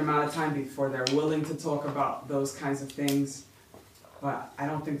certain amount of time before they're willing to talk about those kinds of things. But I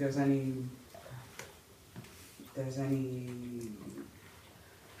don't think there's any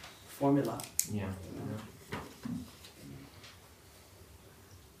formula. Yeah.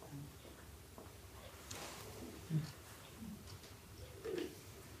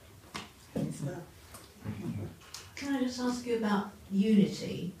 Can I just ask you about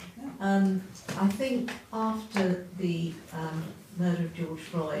unity? I think after the murder of George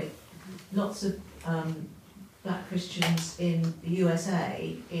Floyd, lots of black Christians in the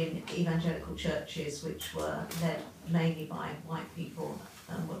USA in evangelical churches, which were led mainly by white people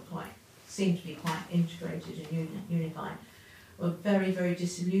and seemed to be quite integrated and unified, were very, very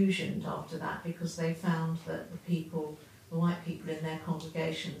disillusioned after that, because they found that the white people in their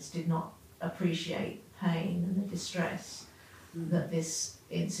congregations did not appreciate the pain and the distress that this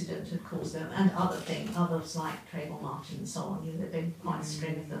incident had caused them, and others like Trayvon Martin and so on. There've been quite a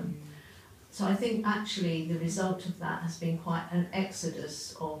string of them. So I think actually the result of that has been quite an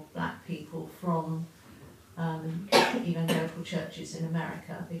exodus of black people from evangelical churches in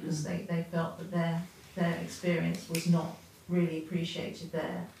America, because they felt that their experience was not really appreciated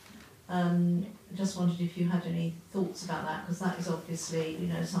there. Just wondered if you had any thoughts about that, because that is obviously,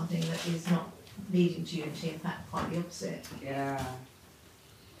 something that is not leading to unity, in fact quite the opposite. Yeah,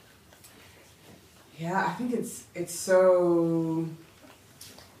 I think it's so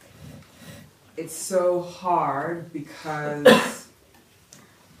hard because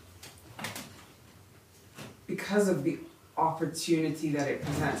of the opportunity that it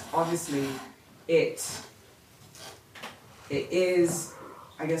presents. Obviously, it is,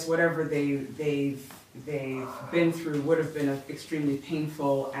 I guess, whatever they've been through would have been extremely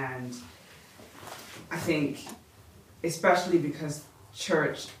painful, and I think especially because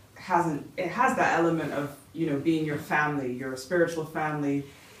church has that element of being your family, your spiritual family.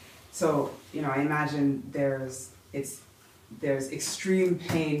 So I imagine there's extreme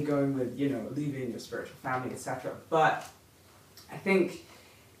pain going with leaving your spiritual family, etc. But I think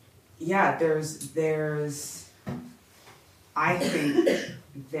I think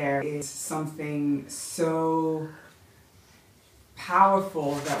there is something so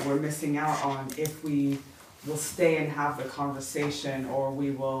powerful that we're missing out on if we will stay and have the conversation, or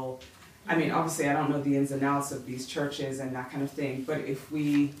we will, obviously I don't know the ins and outs of these churches and that kind of thing, but if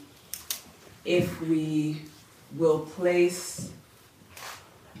we will place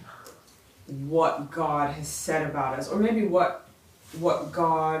what God has said about us, or maybe what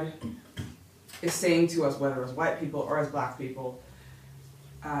God is saying to us, whether as white people or as black people,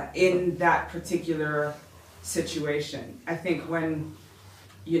 in that particular situation. I think when,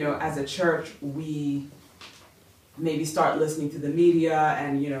 as a church, we maybe start listening to the media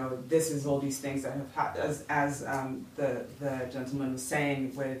and, this is all these things that have happened, as the gentleman was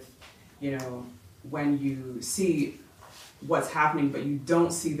saying, with, when you see what's happening, but you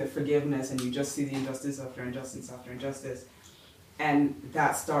don't see the forgiveness, and you just see the injustice after injustice after injustice. And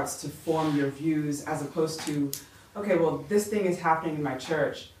that starts to form your views, as opposed to, okay, well, this thing is happening in my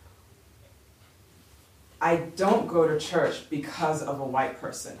church. I don't go to church because of a white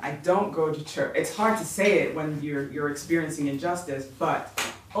person. I don't go to church. It's hard to say it when you're experiencing injustice, but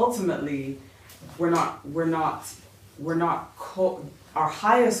ultimately, our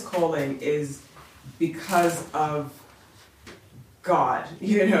highest calling is because of God.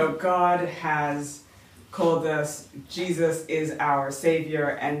 God has called us, Jesus is our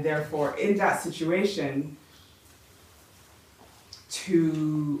Savior, and therefore in that situation,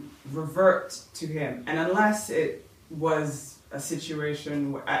 to revert to Him. And unless it was a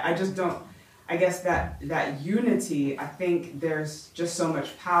situation where I guess that unity, I think there's just so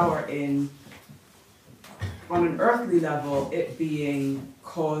much power in, on an earthly level, it being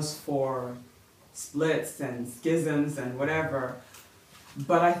cause for splits and schisms and whatever.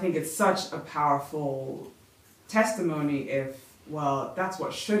 But I think it's such a powerful testimony if, well, that's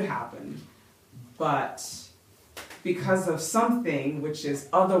what should happen. But because of something which is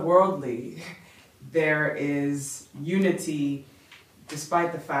otherworldly, there is unity,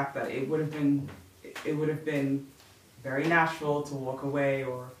 despite the fact that it would have been very natural to walk away,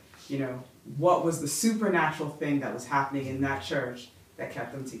 or, what was the supernatural thing that was happening in that church that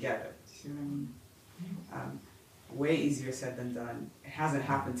kept them together? You know what I mean? Way easier said than done. It hasn't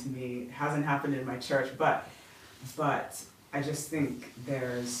happened to me. It hasn't happened in my church, but I just think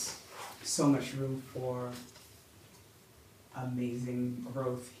there's so much room for amazing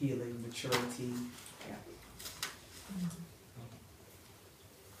growth, healing, maturity.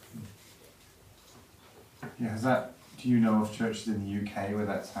 Yeah. Do you know of churches in the UK where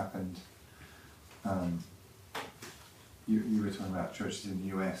that's happened? You were talking about churches in the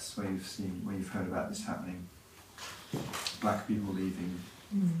US where you've heard about this happening. Black people leaving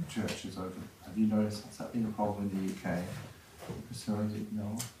churches over. Have you noticed that's been a problem in the UK? Priscilla, do you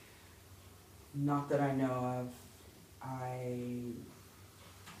know? Not that I know of.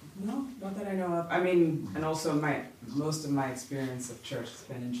 No, not that I know of. And also most of my experience of church has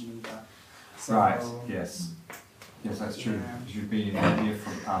been in Geneva. So, right. Yes. Yes, that's true. Yeah. Because you've been in India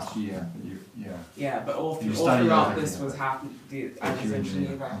for the past year, but Yeah, but all throughout this was happening. I was in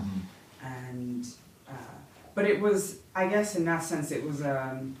Geneva, and But it was, I guess in that sense, it was,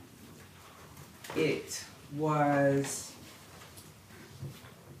 I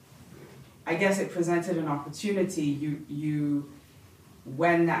guess it presented an opportunity. You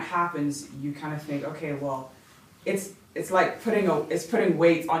when that happens, you kind of think, okay, well, it's like putting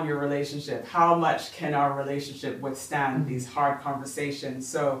weight on your relationship. How much can our relationship withstand these hard conversations?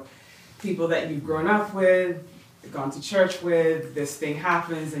 So people that you've grown up with, gone to church with, this thing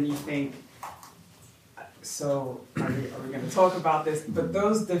happens and you think, so are we going to talk about this? But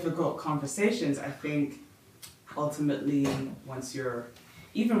those difficult conversations, I think, ultimately,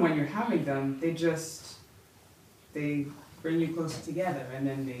 even when you're having them, they bring you closer together, and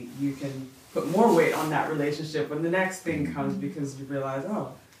then you can put more weight on that relationship when the next thing comes, because you realize,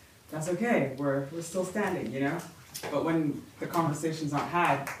 oh, that's okay, we're still standing, you know? But when the conversations aren't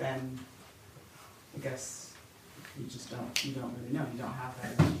had, then I guess you don't really know, you don't have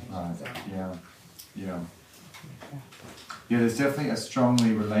that information. Right. So. Yeah. There's definitely a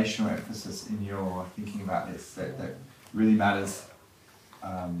strongly relational emphasis in your thinking about this that really matters.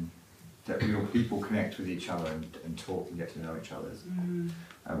 That real people connect with each other and talk and get to know each other,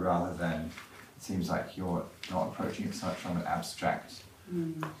 rather than it seems like you're not approaching it so much from an abstract,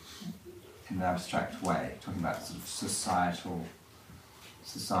 in an abstract way, talking about sort of society, or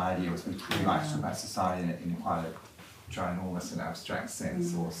we like to talk about society in quite a ginormous and abstract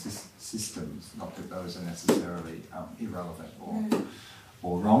sense, or systems. Not that those are necessarily irrelevant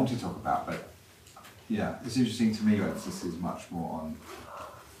or wrong to talk about, but yeah, it's interesting to me. Your emphasis is much more on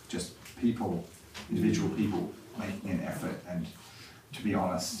just people, individual people making an effort and to be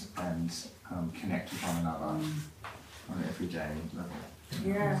honest and connect with one another on an everyday level.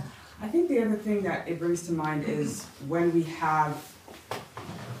 Yeah, I think the other thing that it brings to mind is when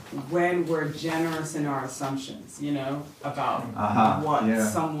we're generous in our assumptions, you know, about what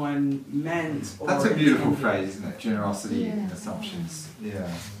someone meant. Or that's a beautiful phrase, isn't it? Generosity in assumptions. Yeah.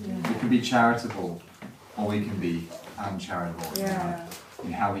 We can be charitable, or we can be uncharitable. Yeah.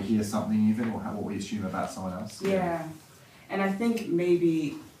 In how we hear something, even, or what we assume about someone else. Yeah. And I think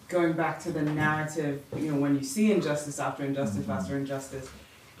maybe going back to the narrative, you know, when you see injustice after injustice after injustice,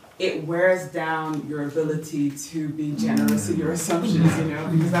 it wears down your ability to be generous in your assumptions, you know,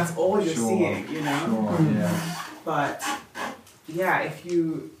 because that's all you're seeing, you know. Sure, yeah. But yeah,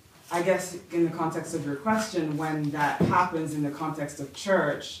 I guess in the context of your question, when that happens in the context of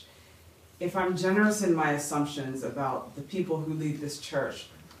church, if I'm generous in my assumptions about the people who lead this church,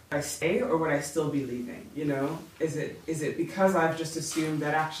 would I stay or would I still be leaving? You know, is it because I've just assumed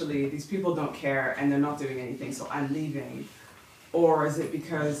that actually these people don't care and they're not doing anything, so I'm leaving? Or is it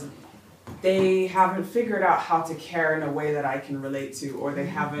because they haven't figured out how to care in a way that I can relate to, or they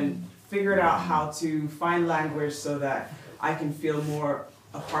haven't figured out how to find language so that I can feel more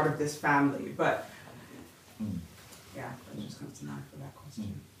a part of this family? But yeah, that just comes to mind for that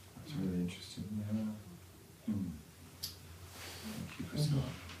question. That's really interesting. Yeah. Thank you, Priscilla.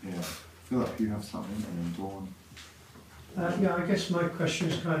 Yeah. Philip, you have something, and then Dawn. I guess my question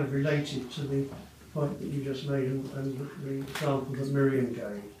is kind of related to the point that you just made and the example that Miriam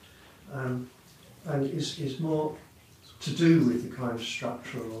gave, and is more to do with the kind of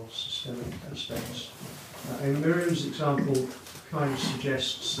structural or systemic aspects. In Miriam's example, kind of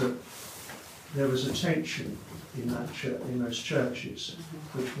suggests that there was a tension in those churches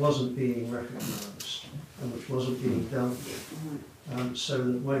which wasn't being recognised and which wasn't being dealt with, so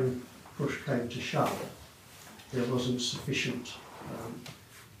that when push came to shove, there wasn't sufficient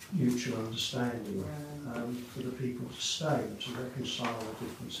mutual understanding for the people to stay and to reconcile the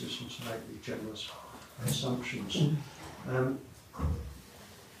differences and to make the generous assumptions.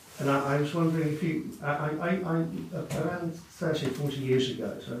 And I was wondering if you, around 30 or 40 years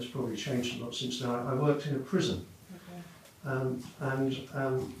ago, so it's probably changed a lot since then, I worked in a prison. And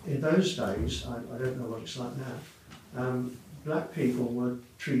in those days, I don't know what it's like now, black people were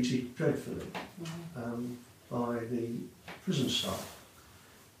treated dreadfully by the prison staff.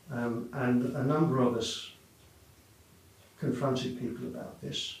 And a number of us confronted people about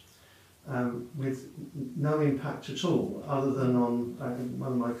this with no impact at all, other than on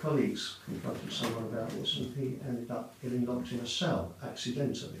one of my colleagues confronted someone about this and he ended up getting locked in a cell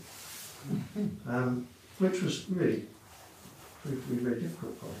accidentally, which was really proved to be a very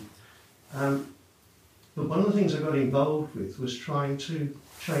difficult problem. But one of the things I got involved with was trying to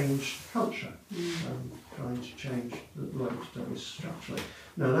change culture, trying to change the way it's done structurally.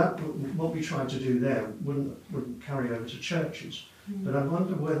 Now, what we tried to do there wouldn't carry over to churches, but I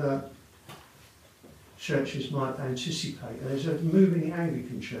wonder whether churches might anticipate. There's a move in the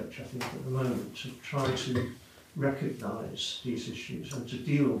Anglican Church, I think, at the moment to try to recognise these issues and to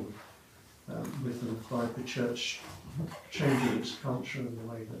deal with them by the church changing its culture and the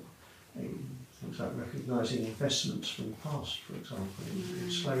way that things like recognising investments from the past, for example,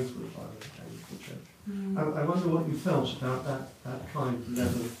 in slavery by the Anglican Church. I wonder what you felt about that kind of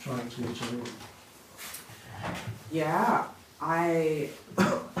level of trying to intervene. Yeah, I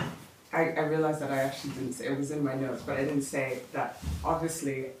realized that I actually didn't say, it was in my notes, but I didn't say that.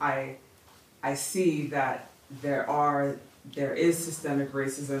 Obviously, I see that there is systemic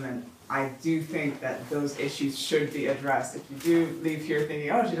racism, and I do think that those issues should be addressed. If you do leave here thinking,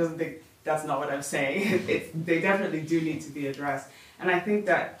 oh, she doesn't think, that's not what I'm saying. They definitely do need to be addressed. And I think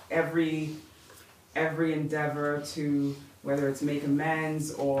that every endeavor to, whether it's make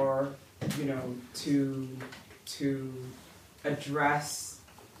amends or, to address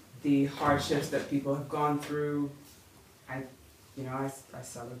the hardships that people have gone through, I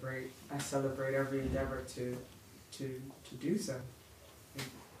celebrate every endeavor to do so. I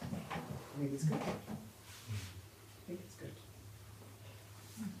think it's good.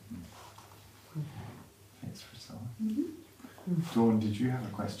 Thanks, Priscilla. Dawn, did you have a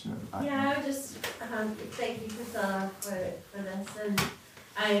question? Yeah, I would just thank you, Priscilla, for this. And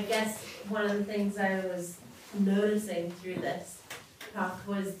I guess one of the things I was noticing through this talk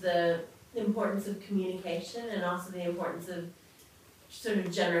was the importance of communication and also the importance of sort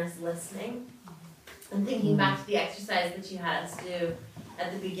of generous listening. And thinking back to the exercise that you had us do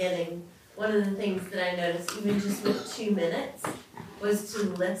at the beginning, one of the things that I noticed, even just with 2 minutes, was to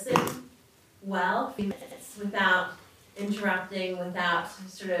listen well, 2 minutes, without interrupting, without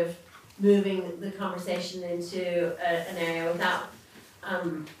sort of moving the conversation into an area, without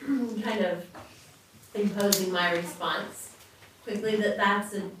kind of imposing my response quickly.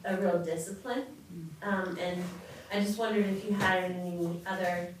 That's a real discipline. And I just wondered if you had any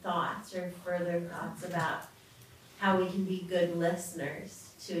other thoughts or further thoughts about how we can be good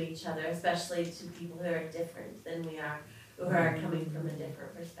listeners to each other, especially to people who are different than we are, who are coming from a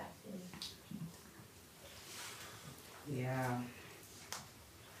different perspective. Yeah,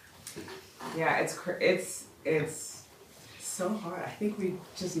 it's so hard. I think we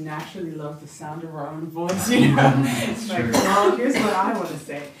just naturally love the sound of our own voice, It's like, well, here's what I want to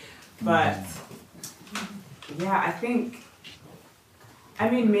say. But yeah,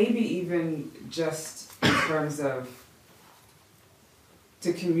 maybe even just in terms of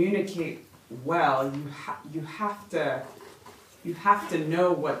to communicate well, you have to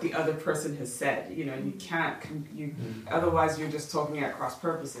know what the other person has said. You can't. Otherwise, you're just talking at cross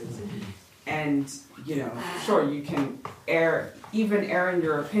purposes. And sure, you can err. Even airing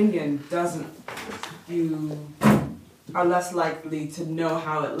your opinion doesn't. You are less likely to know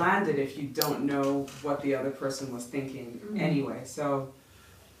how it landed if you don't know what the other person was thinking anyway. So,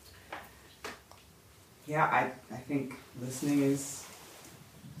 yeah, I think listening is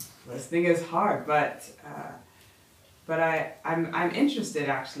hard, but I'm interested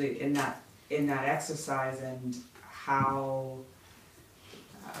actually in that exercise and how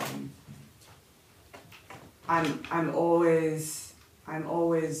I'm always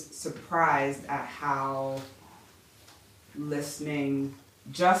surprised at how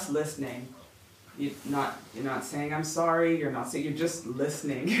just listening, you're not saying I'm sorry, you're just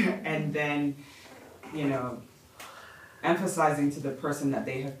listening, and then emphasizing to the person that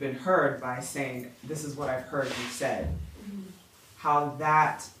they have been heard by saying, this is what I've heard you said. How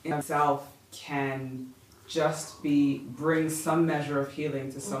that in itself can just bring some measure of healing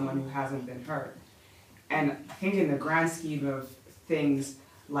to someone who hasn't been heard. And I think in the grand scheme of things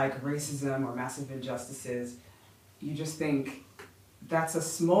like racism or massive injustices, you just think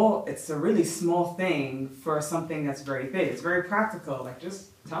it's a really small thing for something that's very big. It's very practical. Like, just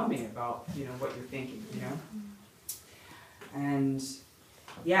tell me about, what you're thinking, And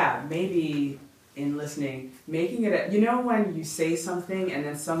yeah, maybe in listening, making it, when you say something and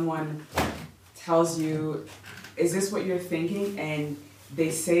then someone tells you, is this what you're thinking? And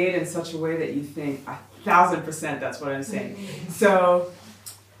they say it in such a way that you think, 1,000% that's what I'm saying. So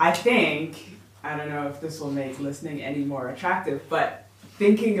I think, I don't know if this will make listening any more attractive, but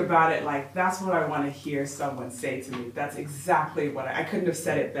thinking about it like, that's what I want to hear someone say to me. That's exactly what I couldn't have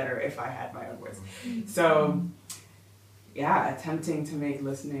said it better if I had my own words. So yeah, attempting to make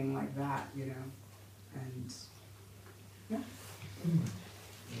listening like that, and yeah.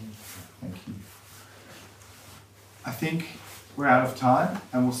 Thank you. I think we're out of time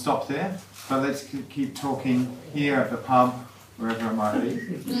and we'll stop there, but let's keep talking here at the pub, wherever it might be.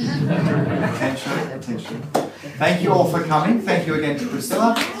 Potentially. Thank you all for coming. Thank you again to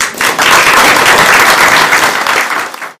Priscilla.